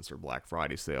closed since their Black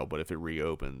Friday sale, but if it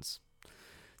reopens,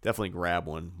 definitely grab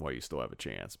one while you still have a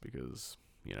chance, because,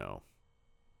 you know,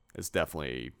 it's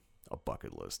definitely a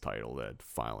bucket list title that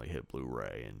finally hit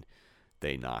Blu-ray, and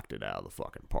they knocked it out of the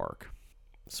fucking park.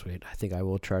 Sweet. I think I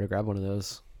will try to grab one of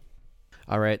those.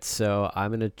 All right, so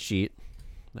I'm going to cheat,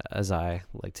 as I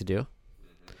like to do.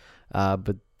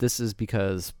 But this is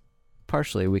because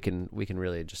partially we can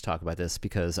really just talk about this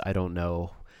because I don't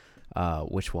know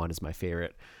which one is my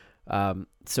favorite.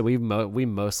 So we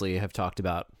mostly have talked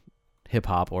about hip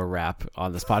hop or rap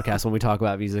on this podcast when we talk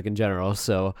about music in general.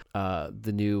 So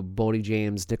the new Boldy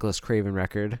James Nicholas Craven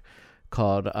record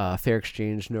called Fair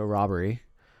Exchange No Robbery.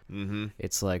 Mm-hmm.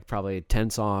 It's like probably 10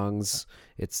 songs.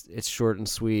 It's short and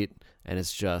sweet, and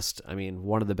it's just, I mean,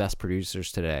 one of the best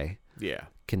producers today. Yeah.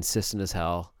 Consistent as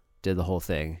hell, did the whole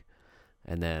thing.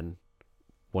 And then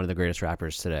one of the greatest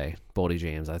rappers today, Boldy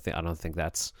James. I don't think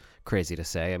that's crazy to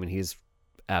say. I mean, he's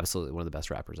absolutely one of the best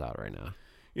rappers out right now.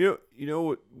 You know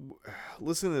what?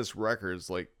 Listen to this records,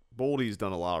 like Boldy's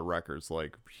done a lot of records.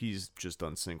 Like he's just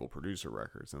done single producer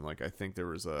records, and like I think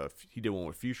he did one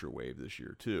with Future Wave this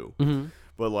year too. Mm-hmm.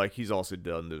 But like he's also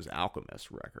done those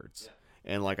Alchemist records,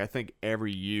 and like I think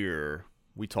every year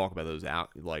we talk about those out.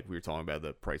 Like we were talking about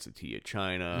the Price of Tea at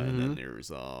China, and then there's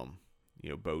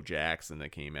Bo Jackson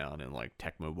that came out, and like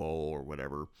Tecmo Bowl or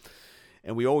whatever.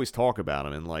 And we always talk about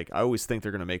them, and like I always think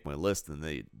they're gonna make my list, and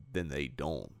then they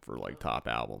don't for like top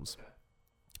albums.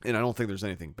 And I don't think there's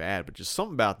anything bad, but just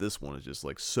something about this one is just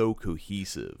like so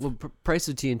cohesive. Well, Price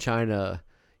of Tea in China,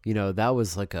 that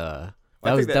was like that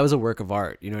was a work of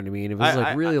art. You know what I mean? It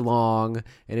was really long,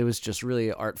 and it was just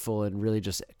really artful, and really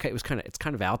just it's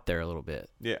kind of out there a little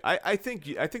bit. Yeah, I think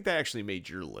that actually made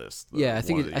your list. Yeah, I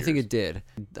think it did.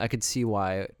 I could see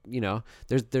why.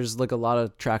 There's like a lot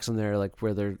of tracks on there like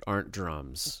where there aren't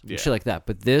drums and shit like that.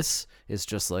 But this is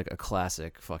just like a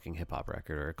classic fucking hip hop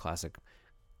record or a classic.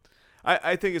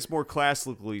 I think it's more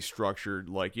classically structured.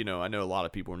 Like, I know a lot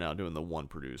of people are now doing the one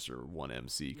producer, one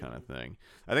MC kind of thing.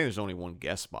 I think there's only one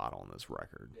guest spot on this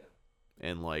record. Yeah.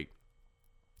 And, like,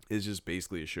 it's just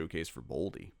basically a showcase for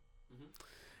Boldy. Mm-hmm.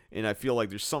 And I feel like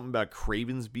there's something about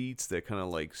Craven's beats that kind of,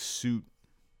 like, suit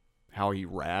how he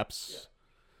raps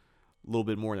a little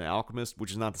bit more than Alchemist, which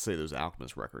is not to say those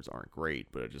Alchemist records aren't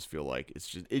great, but I just feel like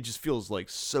it just feels, like,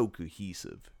 so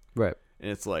cohesive. Right. And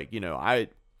it's like,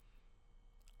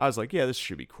 I was like, yeah, this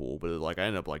should be cool, but I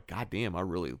ended up like, God damn, I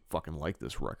really fucking like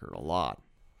this record a lot.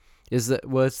 It's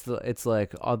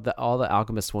like all the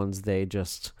Alchemist ones, they're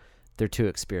too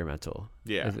experimental.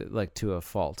 Yeah. Like to a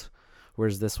fault.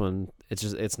 Whereas this one,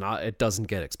 it doesn't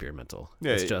get experimental.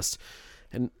 Yeah. It's just,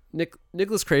 and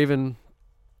Nicholas Craven,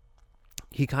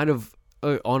 he kind of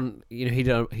he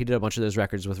did a bunch of those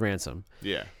records with Ransom.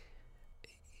 Yeah.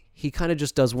 He kind of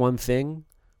just does one thing,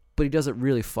 but he does it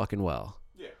really fucking well.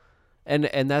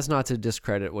 And that's not to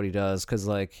discredit what he does, because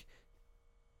like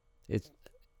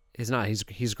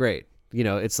he's great.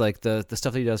 It's like the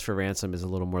stuff that he does for Ransom is a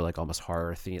little more like almost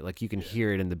horror theme. Like you can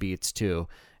hear it in the beats too.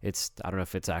 I don't know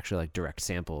if it's actually like direct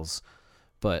samples,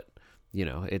 but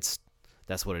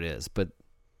that's what it is. But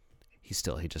he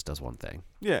just does one thing.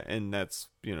 Yeah, and that's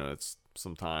it's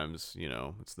sometimes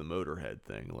it's the Motorhead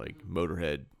thing. Like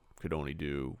Motorhead could only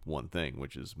do one thing,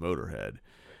 which is Motorhead,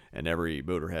 and every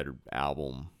Motorhead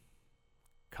album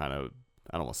kind of,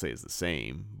 I don't want to say it's the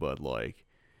same, but like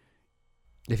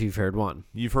if you've heard one,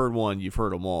 you've heard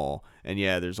them all. And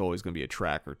yeah, there's always going to be a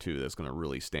track or two that's going to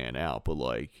really stand out, but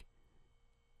like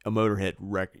a Motorhead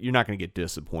record, you're not going to get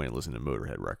disappointed listening to a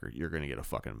Motorhead record. You're going to get a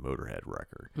fucking Motorhead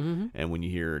record. Mm-hmm. And when you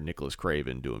hear Nicholas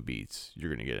Craven doing beats,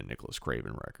 you're going to get a Nicholas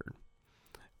Craven record.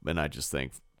 And I just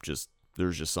think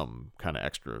there's just some kind of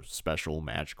extra special,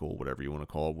 magical, whatever you want to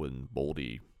call it, when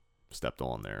Boldy stepped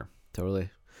on there. Totally.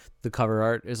 The cover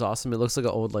art is awesome. It looks like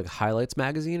an old like Highlights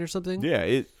magazine or something.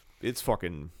 Yeah, it's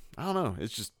fucking, I don't know,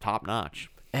 it's just top notch.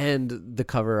 And the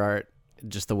cover art,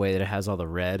 just the way that it has all the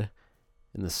red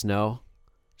and the snow,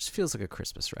 just feels like a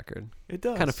Christmas record. It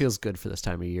does. Kind of feels good for this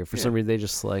time of year. For some reason, they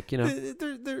just like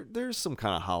there's some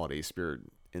kind of holiday spirit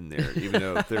in there,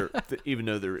 even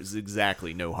though there is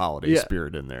exactly no holiday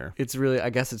spirit in there. It's really, I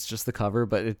guess it's just the cover,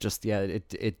 but it just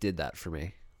it did that for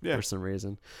me. Yeah. For some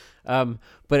reason. But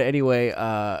anyway,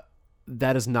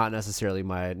 that is not necessarily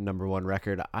my number one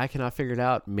record. I cannot figure it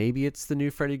out. Maybe it's the new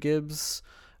Freddie Gibbs,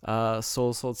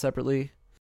 Soul Sold Separately.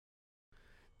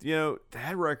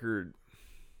 That record,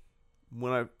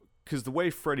 because the way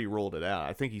Freddie rolled it out,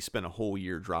 I think he spent a whole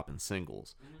year dropping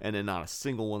singles, and then not a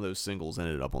single one of those singles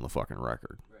ended up on the fucking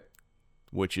record. Right.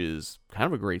 Which is kind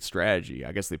of a great strategy.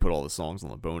 I guess they put all the songs on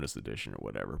the bonus edition or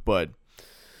whatever, but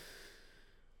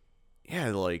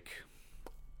yeah, like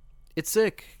it's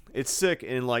sick. It's sick,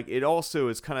 and like it also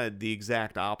is kind of the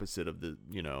exact opposite of the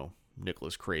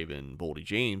Nicholas Craven, Boldy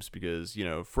James, because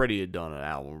Freddie had done an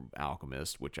album,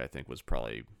 Alchemist, which I think was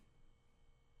probably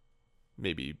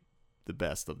maybe the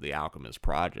best of the Alchemist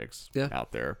projects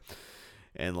out there,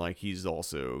 and like he's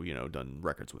also done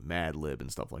records with Madlib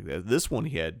and stuff like that. This one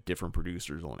he had different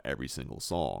producers on every single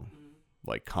song,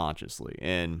 like consciously,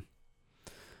 and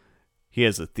he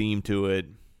has a theme to it.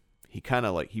 He kind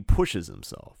of like, he pushes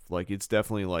himself. Like it's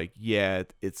definitely like, yeah,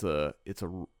 it's a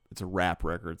rap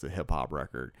record, it's a hip hop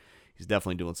record. He's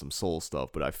definitely doing some soul stuff,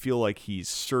 but I feel like he's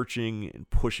searching and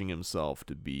pushing himself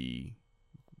to be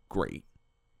great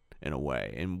in a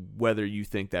way. And whether you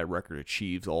think that record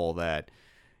achieves all that,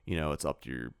 it's up to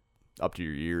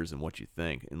your ears and what you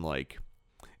think. And like,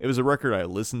 it was a record I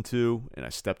listened to and I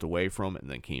stepped away from it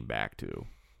and then came back to.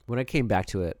 When I came back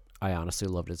to it, I honestly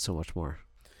loved it so much more.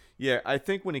 Yeah, I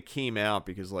think when it came out,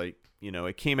 because like,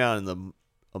 it came out in the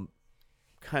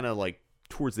kind of like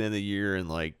towards the end of the year, and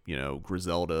like, you know,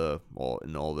 Griselda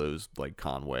and all those, like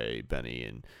Conway, Benny,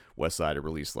 and Westside have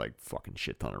released like fucking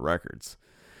shit ton of records.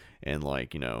 And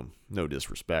like, you know, no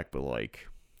disrespect, but like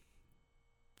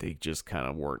they just kind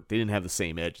of weren't. They didn't have the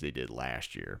same edge they did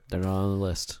last year. They're not on the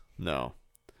list. No.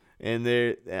 And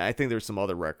I think there's some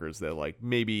other records that like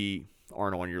maybe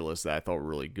aren't on your list that I thought were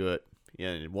really good.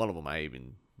 And one of them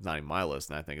not even my list,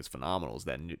 and I think it's phenomenal, is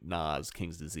that Nas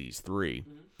King's Disease 3.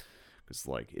 Because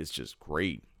like it's just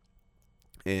great.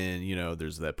 And you know,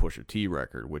 there's that Pusha T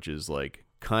record, which is like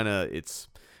kind of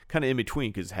in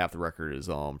between, because half the record is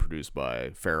produced by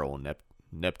Pharrell and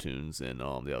Neptunes, and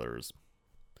the other is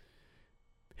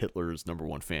Hitler's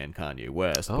 #1 fan, Kanye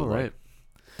West. Oh, right.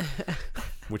 Like,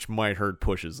 which might hurt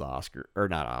Push's a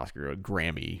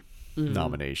Grammy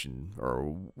nomination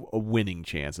or a winning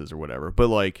chances or whatever. But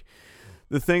like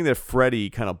the thing that Freddie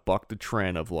kind of bucked the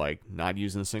trend of like not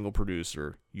using a single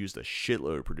producer, used a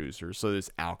shitload of producers. So there's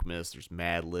Alchemist, there's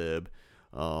Madlib,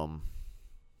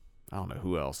 I don't know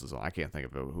who else is on. I can't think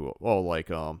of who. Oh,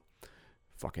 like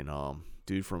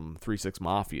dude from 3 6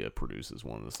 Mafia produces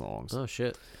one of the songs. Oh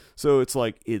shit. So it's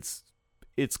like it's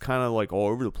kind of like all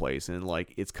over the place, and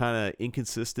like it's kind of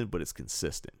inconsistent, but it's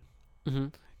consistent. Mm-hmm.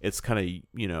 It's kind of,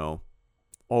 you know,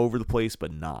 all over the place,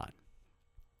 but not.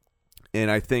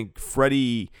 And I think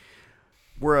Freddie,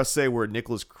 where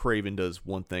Nicholas Craven does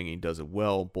one thing and he does it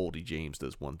well, Boldy James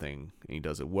does one thing and he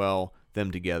does it well,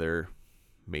 them together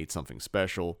made something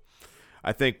special.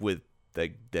 I think with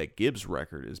that Gibbs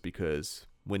record is because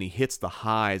when he hits the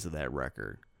highs of that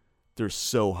record, they're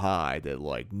so high that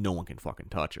like no one can fucking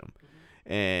touch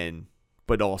them.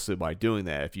 But also by doing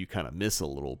that, if you kind of miss a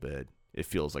little bit, it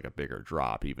feels like a bigger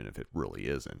drop, even if it really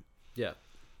isn't. Yeah.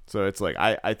 So it's like,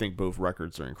 I think both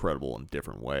records are incredible in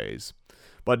different ways.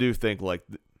 But I do think, like,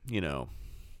 you know,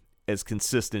 as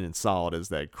consistent and solid as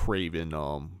that Craven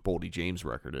Boldy James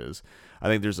record is, I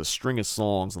think there's a string of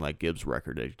songs on that Gibbs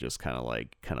record that just kind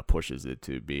of pushes it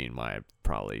to being my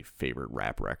probably favorite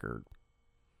rap record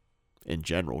in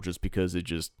general, just because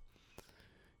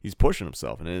he's pushing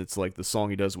himself. And it's like the song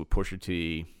he does with Pusha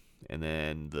T, and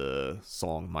then the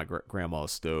song My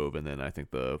Grandma's Stove, and then I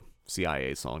think the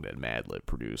CIA song that Madlib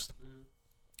produced.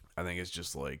 I think it's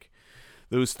just like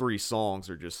those 3 songs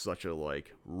are just such a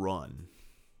like run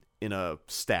in a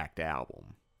stacked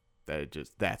album that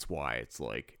that's why it's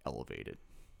like elevated.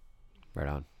 Right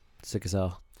on. Sick as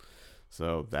hell.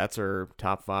 So that's our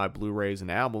top 5 Blu-rays and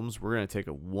albums. We're going to take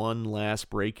one last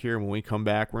break here. When we come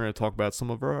back, we're going to talk about some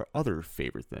of our other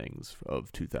favorite things of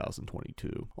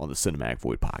 2022 on the Cinematic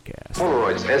Void podcast.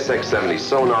 Polaroid's SX70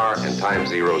 Sonar and Time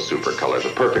Zero Super Color,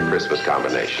 the perfect Christmas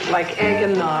combination. Like egg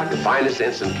and nog. The finest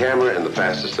instant camera and the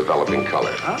fastest developing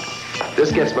color. Huh?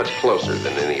 This gets much closer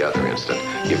than any other instant.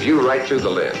 You view right through the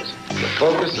lens. The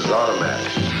focus is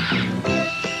automatic.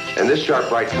 And this sharp,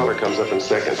 bright color comes up in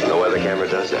seconds. No other camera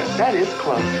does that. That is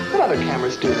close. What other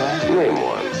cameras do that? Name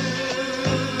one.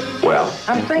 Well,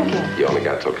 I'm thinking. you only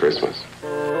got till Christmas.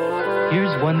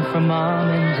 Here's one from Mom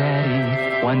and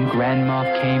Daddy, one Grandma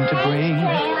came to bring,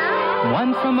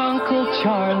 one from Uncle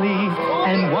Charlie,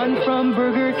 and one from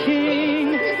Burger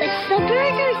King. It's the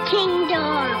Burger King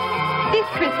doll. This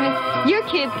Christmas, your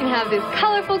kids can have this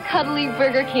colorful, cuddly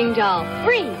Burger King doll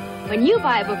free when you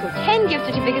buy a book of 10 gift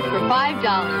certificates for $5.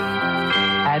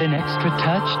 Add an extra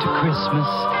touch to Christmas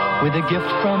with a gift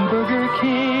from Burger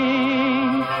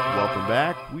King. Welcome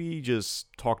back. We just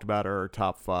talked about our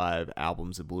top 5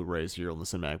 albums and Blu-rays here on the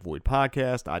Cinematic Void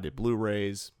podcast. I did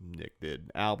Blu-rays, Nick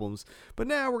did albums, but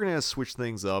now we're going to switch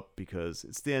things up because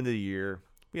it's the end of the year.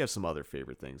 We have some other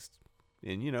favorite things.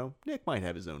 And, you know, Nick might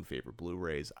have his own favorite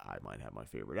Blu-rays. I might have my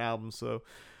favorite albums, so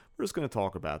we're just going to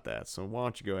talk about that. So why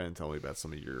don't you go ahead and tell me about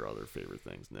some of your other favorite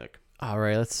things, Nick? All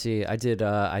right, let's see. I did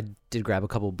grab a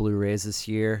couple Blu-rays this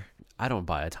year. I don't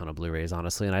buy a ton of Blu-rays,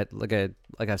 honestly, and like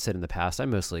I've said in the past, I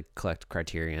mostly collect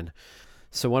Criterion.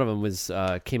 So one of them was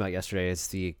came out yesterday. It's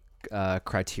the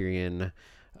Criterion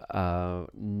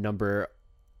number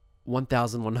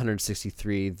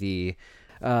 1163, the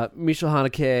Michel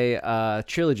Haneke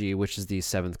trilogy, which is the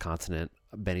Seventh Continent,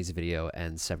 Benny's Video,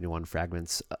 and 71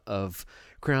 Fragments of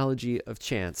Chronology of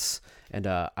Chance. And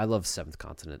I love Seventh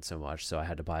Continent so much, so I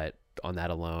had to buy it on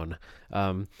that alone.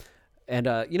 And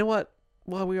you know what?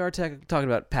 While we are talking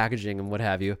about packaging and what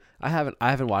have you, I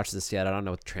haven't watched this yet. I don't know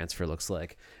what the transfer looks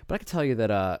like, but I can tell you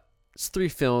that it's 3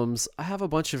 films. I have a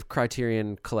bunch of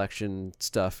Criterion collection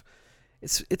stuff.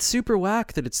 It's super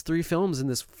whack that it's 3 films in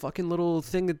this fucking little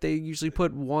thing that they usually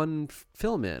put one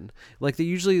film in. Like they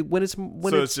usually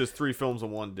it's just 3 films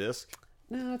on one disc.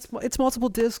 No, it's multiple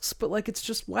discs, but like it's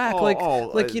just whack.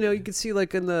 You can see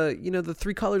like in the the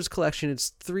 3 Colors collection, it's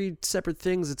 3 separate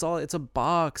things. It's a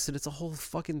box and it's a whole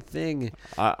fucking thing.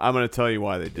 I'm gonna tell you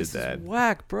why they did This that. is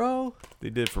whack, bro. They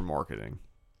did for marketing,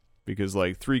 because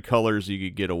like 3 Colors you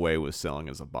could get away with selling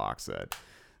as a box set.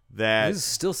 This is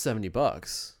still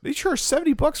 $70. They charge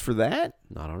 $70 for that?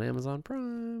 Not on Amazon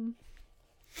Prime.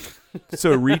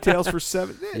 So it retails for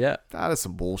 $7? Yeah, that is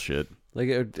some bullshit. Like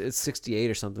it's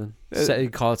 68 or something. You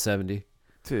call it 70.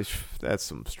 That's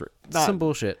some some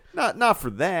bullshit. Not for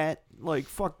that. Like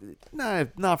fuck.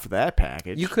 Not for that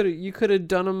package. You could have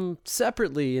done them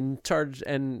separately and charged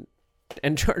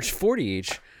 $40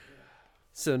 each.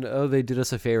 So no, they did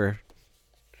us a favor.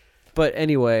 But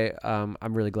anyway, I'm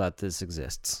really glad this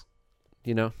exists.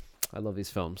 I love these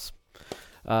films.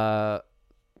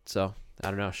 So I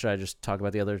don't know. Should I just talk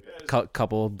about the other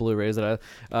couple of Blu-rays that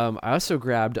I also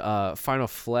grabbed Final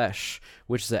Flesh,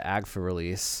 which is an AGFA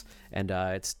release, and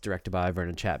it's directed by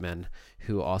Vernon Chapman,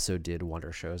 who also did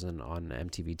Wonder Shows on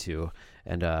MTV2,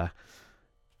 and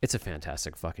it's a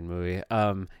fantastic fucking movie.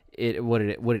 What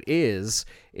it is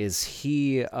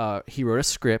he wrote a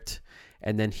script.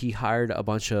 And then he hired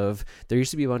there used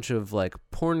to be a bunch of like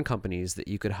porn companies that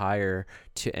you could hire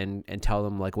to and tell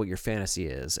them like what your fantasy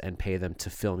is and pay them to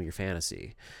film your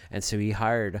fantasy. And so he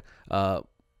hired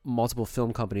multiple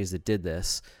film companies that did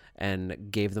this and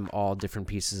gave them all different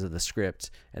pieces of the script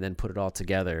and then put it all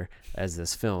together as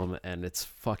this film. And it's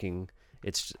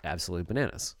absolutely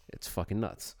bananas. It's fucking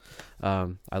nuts.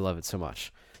 I love it so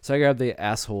much. So I grabbed the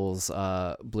Assholes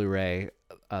Blu-ray.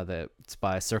 That's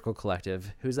by Circle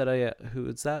Collective. Who's that? Who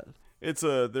is that? It's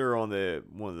they're on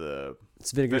one of the.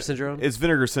 It's Vinegar Syndrome. It's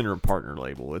Vinegar Syndrome partner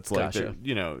label. It's like gotcha.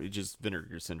 It just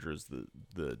Vinegar Syndrome is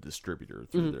the distributor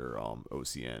through their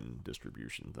OCN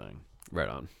distribution thing. Right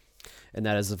on, and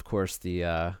that is of course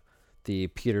the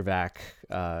Peter Vack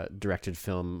directed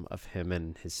film of him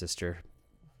and his sister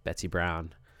Betsy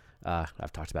Brown.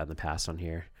 I've talked about in the past on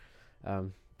here.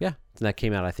 Yeah, and that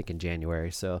came out, I think, in January.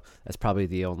 So that's probably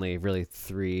the only really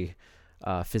 3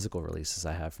 physical releases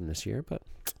I have from this year. But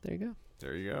there you go.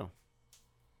 There you go.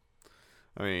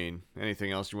 I mean,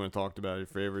 anything else you want to talk about? Your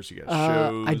favorites? You got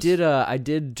shows? I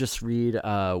did just read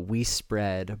We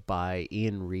Spread by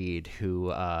Ian Reed,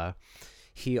 who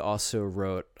he also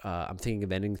wrote I'm Thinking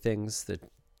of Ending Things that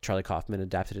Charlie Kaufman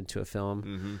adapted into a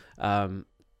film. Mm-hmm.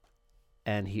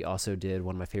 And he also did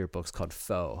one of my favorite books called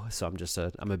Foe. So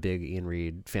I'm a big Ian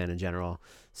Reed fan in general.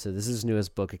 So this is his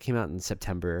newest book. It came out in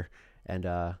September, and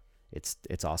it's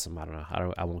awesome. I don't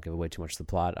know. I won't give away too much of the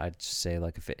plot. I'd just say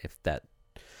like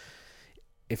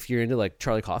if you're into like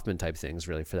Charlie Kaufman type things,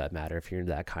 really for that matter, if you're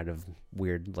into that kind of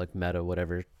weird like meta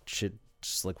whatever shit,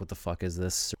 just like what the fuck is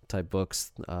this type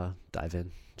books, dive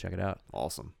in, check it out.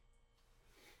 Awesome.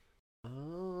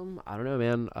 I don't know,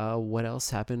 man. What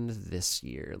else happened this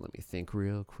year? Let me think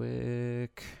real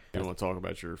quick. You want to talk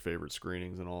about your favorite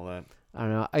screenings and all that? I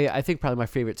don't know. I think probably my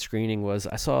favorite screening was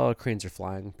I saw Cranes Are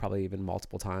Flying probably even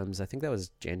multiple times. I think that was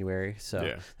January. So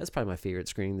yeah. That's probably my favorite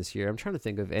screening this year. I'm trying to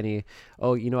think of any.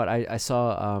 Oh, you know what? I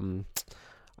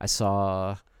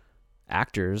saw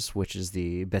Actors, which is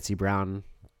the Betsy Brown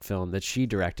film that she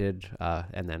directed,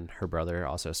 and then her brother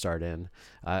also starred in.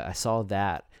 I saw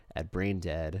that at Brain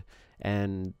Dead.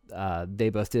 And they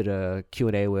both did a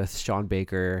Q&A with Sean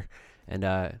Baker, and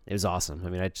it was awesome. I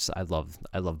mean, I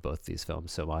love both these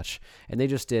films so much. And they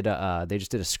just did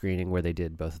a screening where they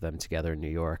did both of them together in New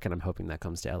York, and I'm hoping that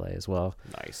comes to LA as well.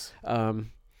 Nice.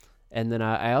 And then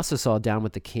I also saw Down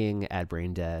with the King at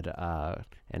Brain Dead,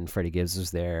 and Freddie Gibbs was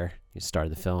there. He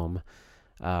starred the film,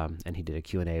 and he did a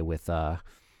Q&A with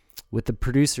the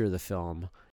producer of the film.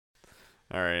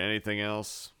 All right. Anything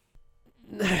else?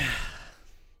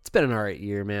 It's been an alright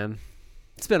year, man.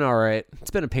 It's been alright.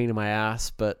 It's been a pain in my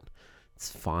ass, but it's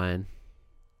fine.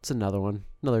 It's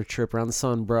another trip around the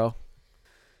sun, bro.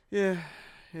 Yeah,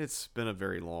 it's been a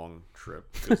very long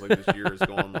trip. Feels like this year has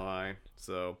gone by.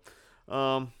 So,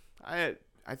 I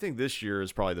think this year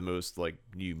is probably the most like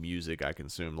new music I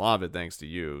consumed. A lot of it thanks to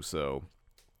you. So,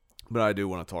 but I do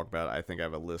want to talk about it. I think I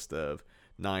have a list of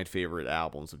 9 favorite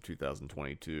albums of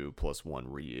 2022 plus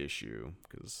 1 reissue,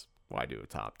 because why do a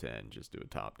top 10? Just do a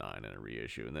top 9 and a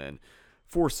reissue, and then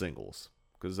 4 singles.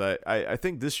 Because I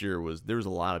think this year there was a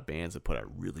lot of bands that put out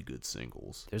really good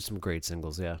singles. There's some great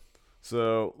singles, yeah.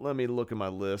 So let me look at my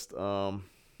list. I'm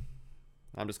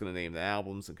just gonna name the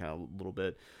albums and kind of a little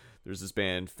bit. There's this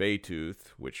band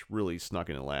Faytooth, which really snuck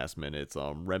in at last minute. It's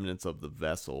Remnants of the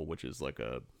Vessel, which is like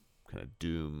a kind of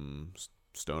doom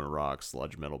stoner rock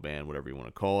sludge metal band, whatever you want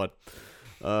to call it.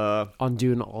 On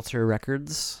Dune Alter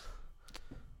Records.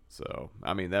 So,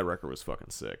 I mean, that record was fucking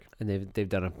sick. And they've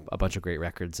done a bunch of great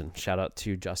records. And shout out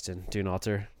to Justin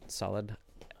Dunalter. Solid.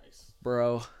 Nice.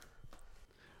 Bro.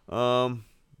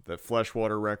 That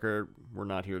Fleshwater record, We're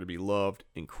Not Here to Be Loved,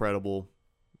 incredible.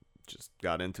 Just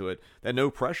got into it. That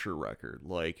No Pressure record,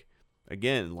 like,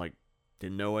 again, like,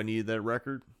 didn't know I needed that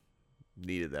record.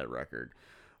 Needed that record.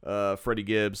 Freddie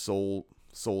Gibbs, Sold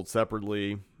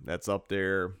Separately. That's up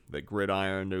there. The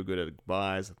Gridiron, No Good at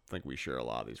Goodbyes. I think we share a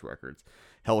lot of these records.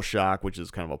 Hellshock, which is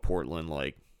kind of a Portland,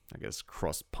 like, I guess,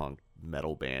 crust punk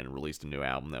metal band, released a new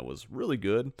album that was really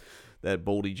good. That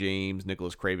Boldy James,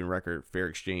 Nicholas Craven record, Fair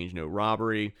Exchange, No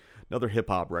Robbery. Another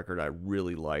hip-hop record I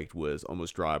really liked was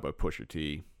Almost Dry by Pusha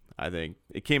T. I think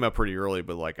it came out pretty early,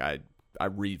 but like I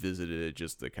revisited it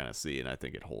just to kind of see, and I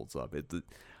think it holds up.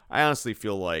 I honestly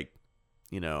feel like,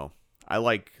 you know, I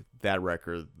like that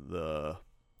record, the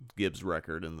Gibbs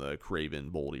record, and the Craven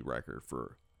Boldy record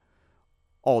for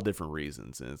all different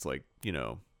reasons. And it's like, you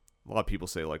know, a lot of people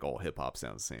say like all hip-hop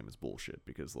sounds the same as bullshit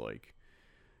because like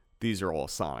these are all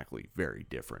sonically very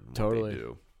different in what they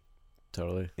do.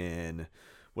 Totally. And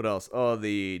what else? Oh,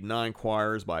 the Nine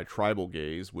Choirs by Tribal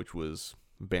Gaze, which was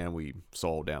a band we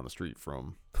saw down the street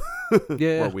from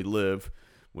where we live,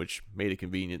 which made it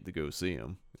convenient to go see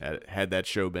them. Had that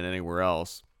show been anywhere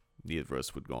else, neither of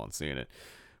us would go on seeing it.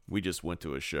 We just went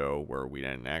to a show where we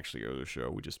didn't actually go to the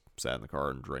show. We just sat in the car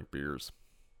and drank beers.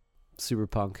 Super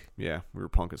punk. Yeah, we were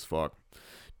punk as fuck.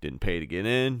 Didn't pay to get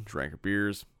in, drank our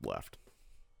beers, left.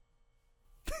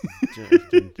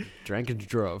 Drank and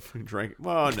drove.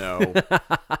 Well, no.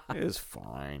 It was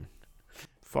fine.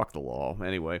 Fuck the law.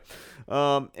 Anyway,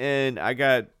 and I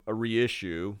got a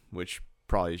reissue, which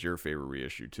probably is your favorite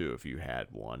reissue too, if you had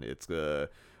one. It's the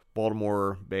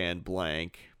Baltimore band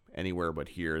Blank, Anywhere But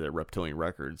Here, that Reptilian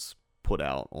Records put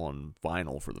out on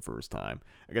vinyl for the first time.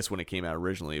 I guess when it came out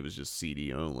originally, it was just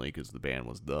CD only because the band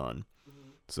was done.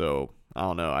 So, I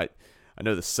don't know. I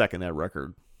know the second that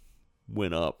record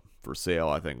went up for sale,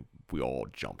 I think we all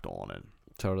jumped on it.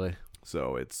 Totally.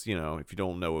 So, it's, you know, if you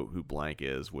don't know who Blank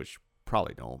is, which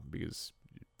probably don't because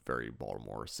very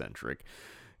Baltimore-centric,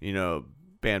 you know,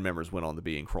 band members went on to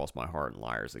be in Cross My Heart and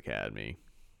Liars Academy.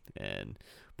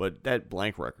 But that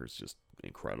Blank record's just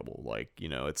incredible. Like, you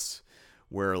know, it's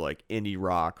where like indie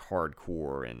rock,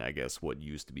 hardcore, and I guess what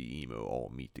used to be emo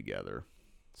all meet together.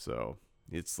 So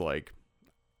it's like,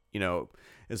 you know,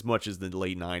 as much as the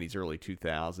late 90s, early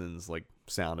 2000s, like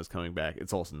sound is coming back,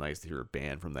 it's also nice to hear a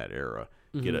band from that era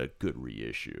get a good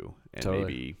reissue and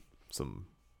maybe some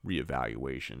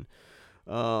reevaluation.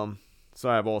 So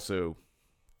I have also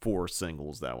 4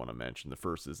 singles that I want to mention. The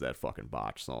first is that fucking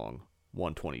Botch song,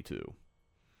 122.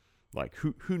 Like,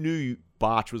 who knew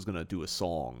Botch was going to do a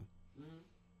song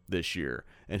this year?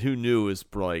 And who knew it was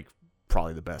like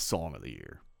probably the best song of the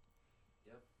year?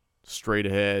 Yep. Straight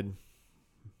ahead,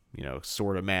 you know,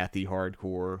 sort of mathy,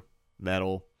 hardcore,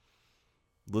 metal.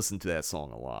 Listen to that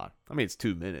song a lot. I mean, it's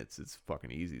 2 minutes. It's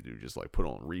fucking easy to just like put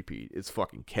on repeat. It's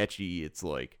fucking catchy. It's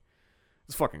like,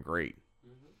 it's fucking great.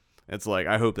 It's like,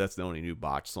 I hope that's the only new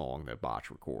Botch song that Botch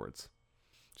records.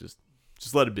 Just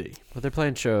let it be. But they're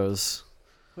playing shows.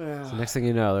 Well, so next thing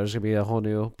you know, there's gonna be a whole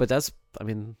new. But that's, I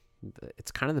mean,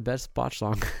 it's kind of the best Botch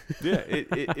song. Yeah,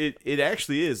 it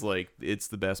actually is. Like, it's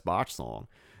the best Botch song.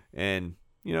 And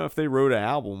you know, if they wrote an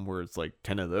album where it's like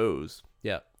 10 of those,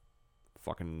 yeah,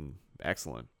 fucking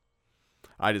excellent.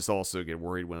 I just also get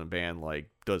worried when a band like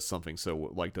does something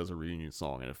so like does a reunion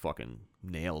song and it fucking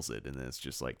nails it, and then it's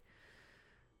just like,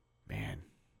 man,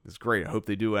 it's great. I hope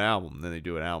they do an album. And then they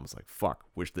do an album. It's like, fuck,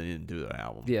 wish they didn't do the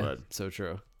album. Yeah, but so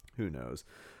true. Who knows?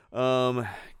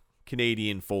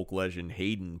 Canadian folk legend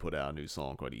Hayden put out a new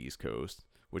song called East Coast,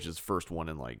 which is the first one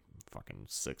in like fucking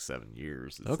 6-7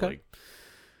 years. It's okay. Like,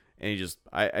 and he just,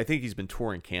 I think he's been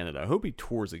touring Canada. I hope he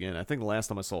tours again. I think the last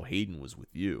time I saw Hayden was with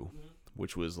you,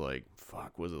 which was like,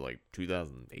 fuck, was it like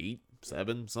 2008,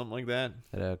 7, something like that?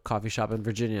 At a coffee shop in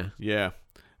Virginia. Yeah.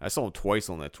 I saw him twice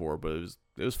on that tour, but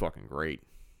it was fucking great.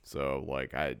 So,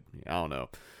 like, I don't know.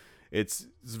 It's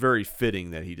very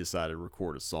fitting that he decided to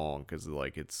record a song because,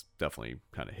 like, it's definitely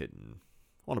kind of hitting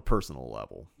on a personal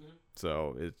level. Mm-hmm.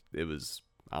 So, it was,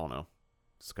 I don't know.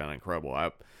 It's kind of incredible.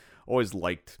 I always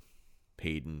liked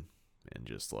Hayden and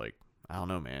just, like, I don't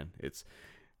know, man. It's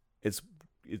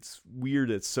weird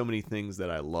that so many things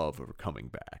that I love are coming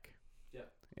back. Yeah.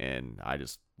 And I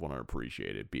just want to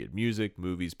appreciate it, be it music,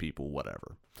 movies, people,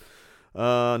 whatever.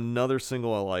 Another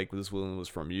single I like, this one was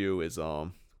from you, is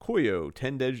Koyo,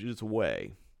 10 Digits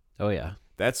Away. Oh, yeah.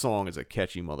 That song is a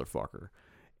catchy motherfucker.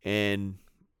 And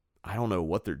I don't know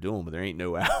what they're doing, but there ain't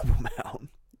no album out.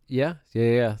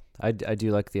 Yeah. I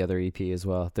do like the other EP as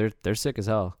well. They're sick as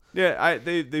hell. Yeah,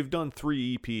 they've done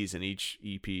 3 EPs, and each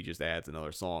EP just adds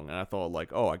another song. And I thought,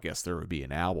 like, oh, I guess there would be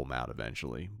an album out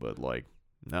eventually, but like,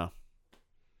 no.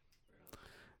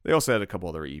 They also had a couple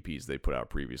other EPs they put out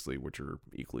previously, which are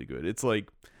equally good. It's like,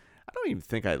 I don't even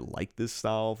think I like this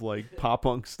style of like pop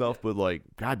punk stuff, but like,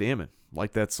 god damn it,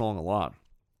 like that song a lot.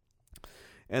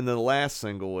 And the last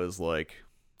single is like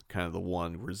kind of the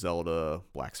one Griselda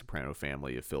Black Soprano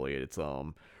Family affiliate. It's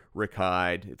Rick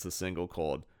Hyde. It's a single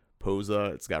called Posa.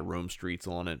 It's got Rome Streets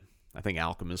on it. I think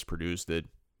Alchemist produced it.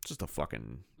 It's just a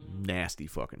fucking nasty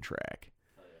fucking track.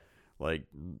 Like,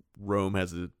 Rome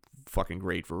has a fucking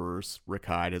great verse. Rick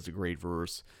Hyde has a great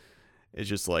verse. It's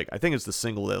just like, I think it's the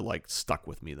single that like stuck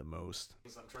with me the most.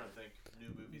 I'm trying to think new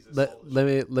movies.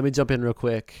 Let me jump in real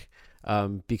quick,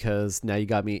 because now you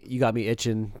got me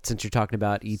itching since you're talking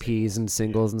about EPs and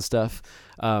singles and stuff.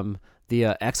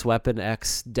 The X Weapon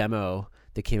X demo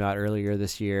that came out earlier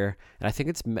this year, and I think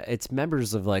it's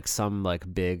members of like some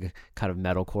like big kind of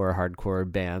metalcore,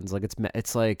 hardcore bands. Like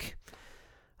it's like,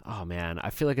 oh man, I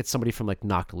feel like it's somebody from like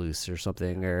Knocked Loose or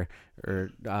something, or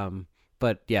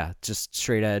but yeah, just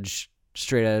straight edge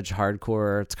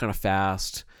hardcore. It's kind of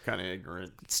fast, kind of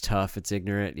ignorant. It's tough. It's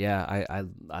ignorant. Yeah,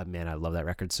 I man, I love that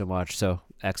record so much. So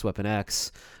X Weapon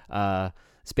X,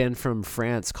 this band from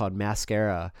France called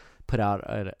Mascara put out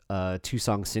a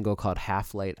 2-song single called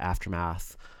Half Light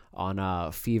Aftermath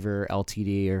on Fever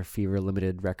Ltd or Fever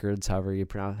Limited Records, however you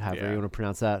want to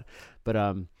pronounce that.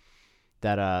 But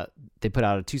they put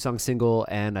out a 2-song single,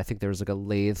 and I think there was like a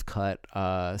lathe cut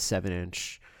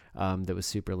 7-inch that was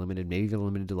super limited, maybe even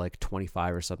limited to like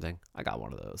 25 or something. I got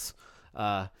one of those.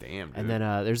 Damn, dude. And then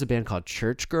there's a band called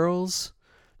Church Girls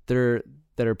that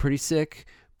are pretty sick.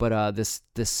 But this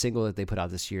single that they put out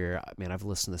this year, man, I've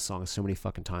listened to this song so many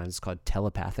fucking times. It's called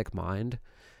Telepathic Mind.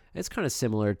 It's kind of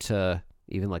similar to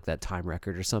even like that Time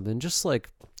record or something. Just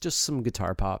some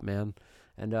guitar pop, man.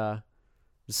 And the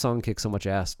song kicks so much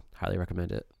ass. Highly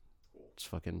recommend it. It's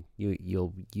fucking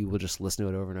you will just listen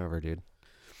to it over and over, dude.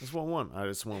 That's what I want. I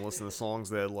just want to listen to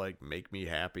songs that like make me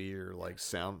happy or like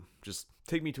sound, just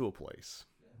take me to a place,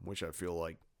 which I feel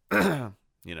like,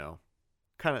 you know,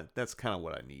 that's kind of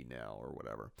what I need now or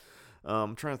whatever.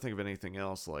 I'm trying to think of anything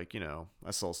else. Like, you know, I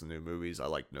saw some new movies. I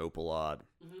like Nope a lot.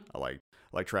 I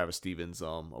like Travis Stevens'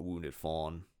 A Wounded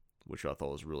Fawn, which I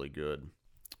thought was really good.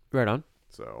 Right on.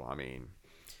 So, I mean,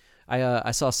 I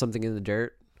saw Something in the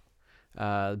Dirt,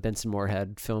 Benson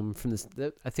Moorhead film from this.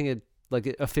 I think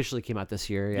it officially came out this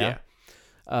year. Yeah.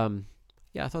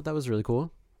 I thought that was really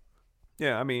cool.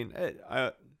 Yeah, I mean,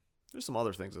 there's some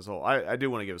other things as well. I do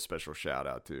want to give a special shout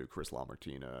out to Chris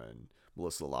LaMartina and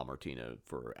Melissa LaMartina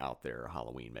for Out There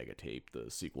Halloween Mega Tape, the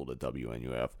sequel to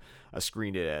WNUF. I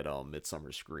screened it at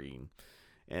Midsummer Screen,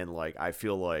 and like I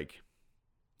feel like,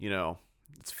 you know,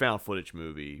 it's a found footage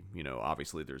movie. You know,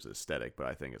 obviously there's aesthetic, but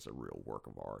I think it's a real work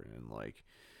of art. And like,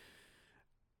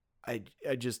 I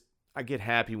get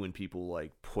happy when people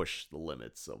like push the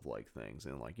limits of like things,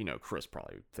 and like, you know, Chris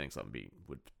probably thinks I'm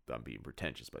being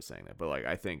pretentious by saying that, but like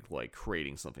I think like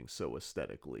creating something so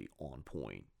aesthetically on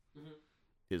point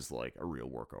is like a real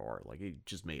work of art. Like, he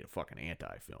just made a fucking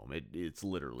anti-film. It's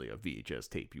literally a VHS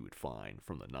tape you would find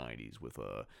from the 90s with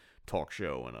a talk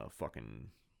show and a fucking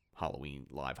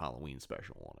live Halloween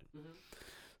special on it.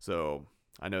 So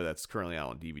I know that's currently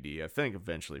out on DVD. I think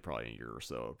eventually, probably in a year or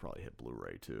so, it'll probably hit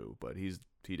Blu-ray too. But him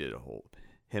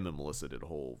and Melissa did a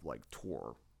whole like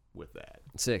tour with that.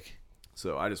 Sick.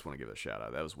 So I just want to give it a shout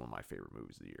out. That was one of my favorite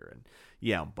movies of the year. And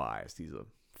yeah, I'm biased. He's a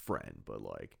friend, but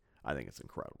like, I think it's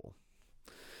incredible.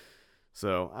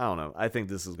 So I don't know. I think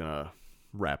this is gonna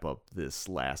wrap up this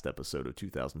last episode of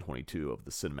 2022 of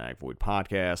the Cinematic Void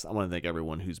podcast. I want to thank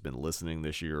everyone who's been listening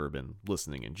this year or been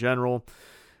listening in general.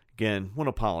 Again, want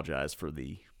to apologize for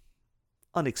the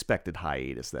unexpected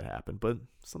hiatus that happened, but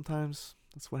sometimes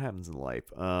that's what happens in life.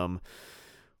 I'm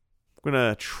going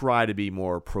to try to be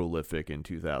more prolific in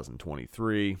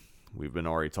 2023. We've been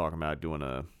already talking about doing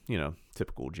a,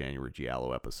 typical January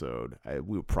Giallo episode.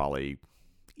 We would probably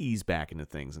ease back into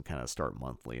things and kind of start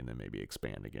monthly and then maybe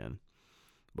expand again.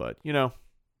 But, I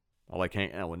like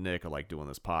hanging out with Nick. I like doing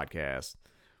this podcast.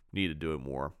 Need to do it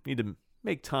more. Need to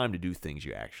make time to do things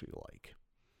you actually like.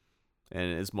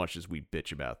 And as much as we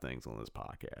bitch about things on this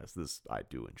podcast, I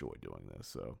do enjoy doing this.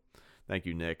 So thank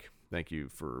you, Nick. Thank you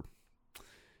for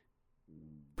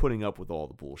putting up with all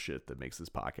the bullshit that makes this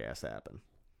podcast happen.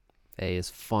 Hey, it's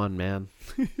fun, man.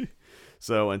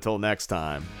 So until next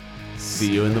time,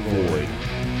 see you in the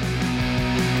void.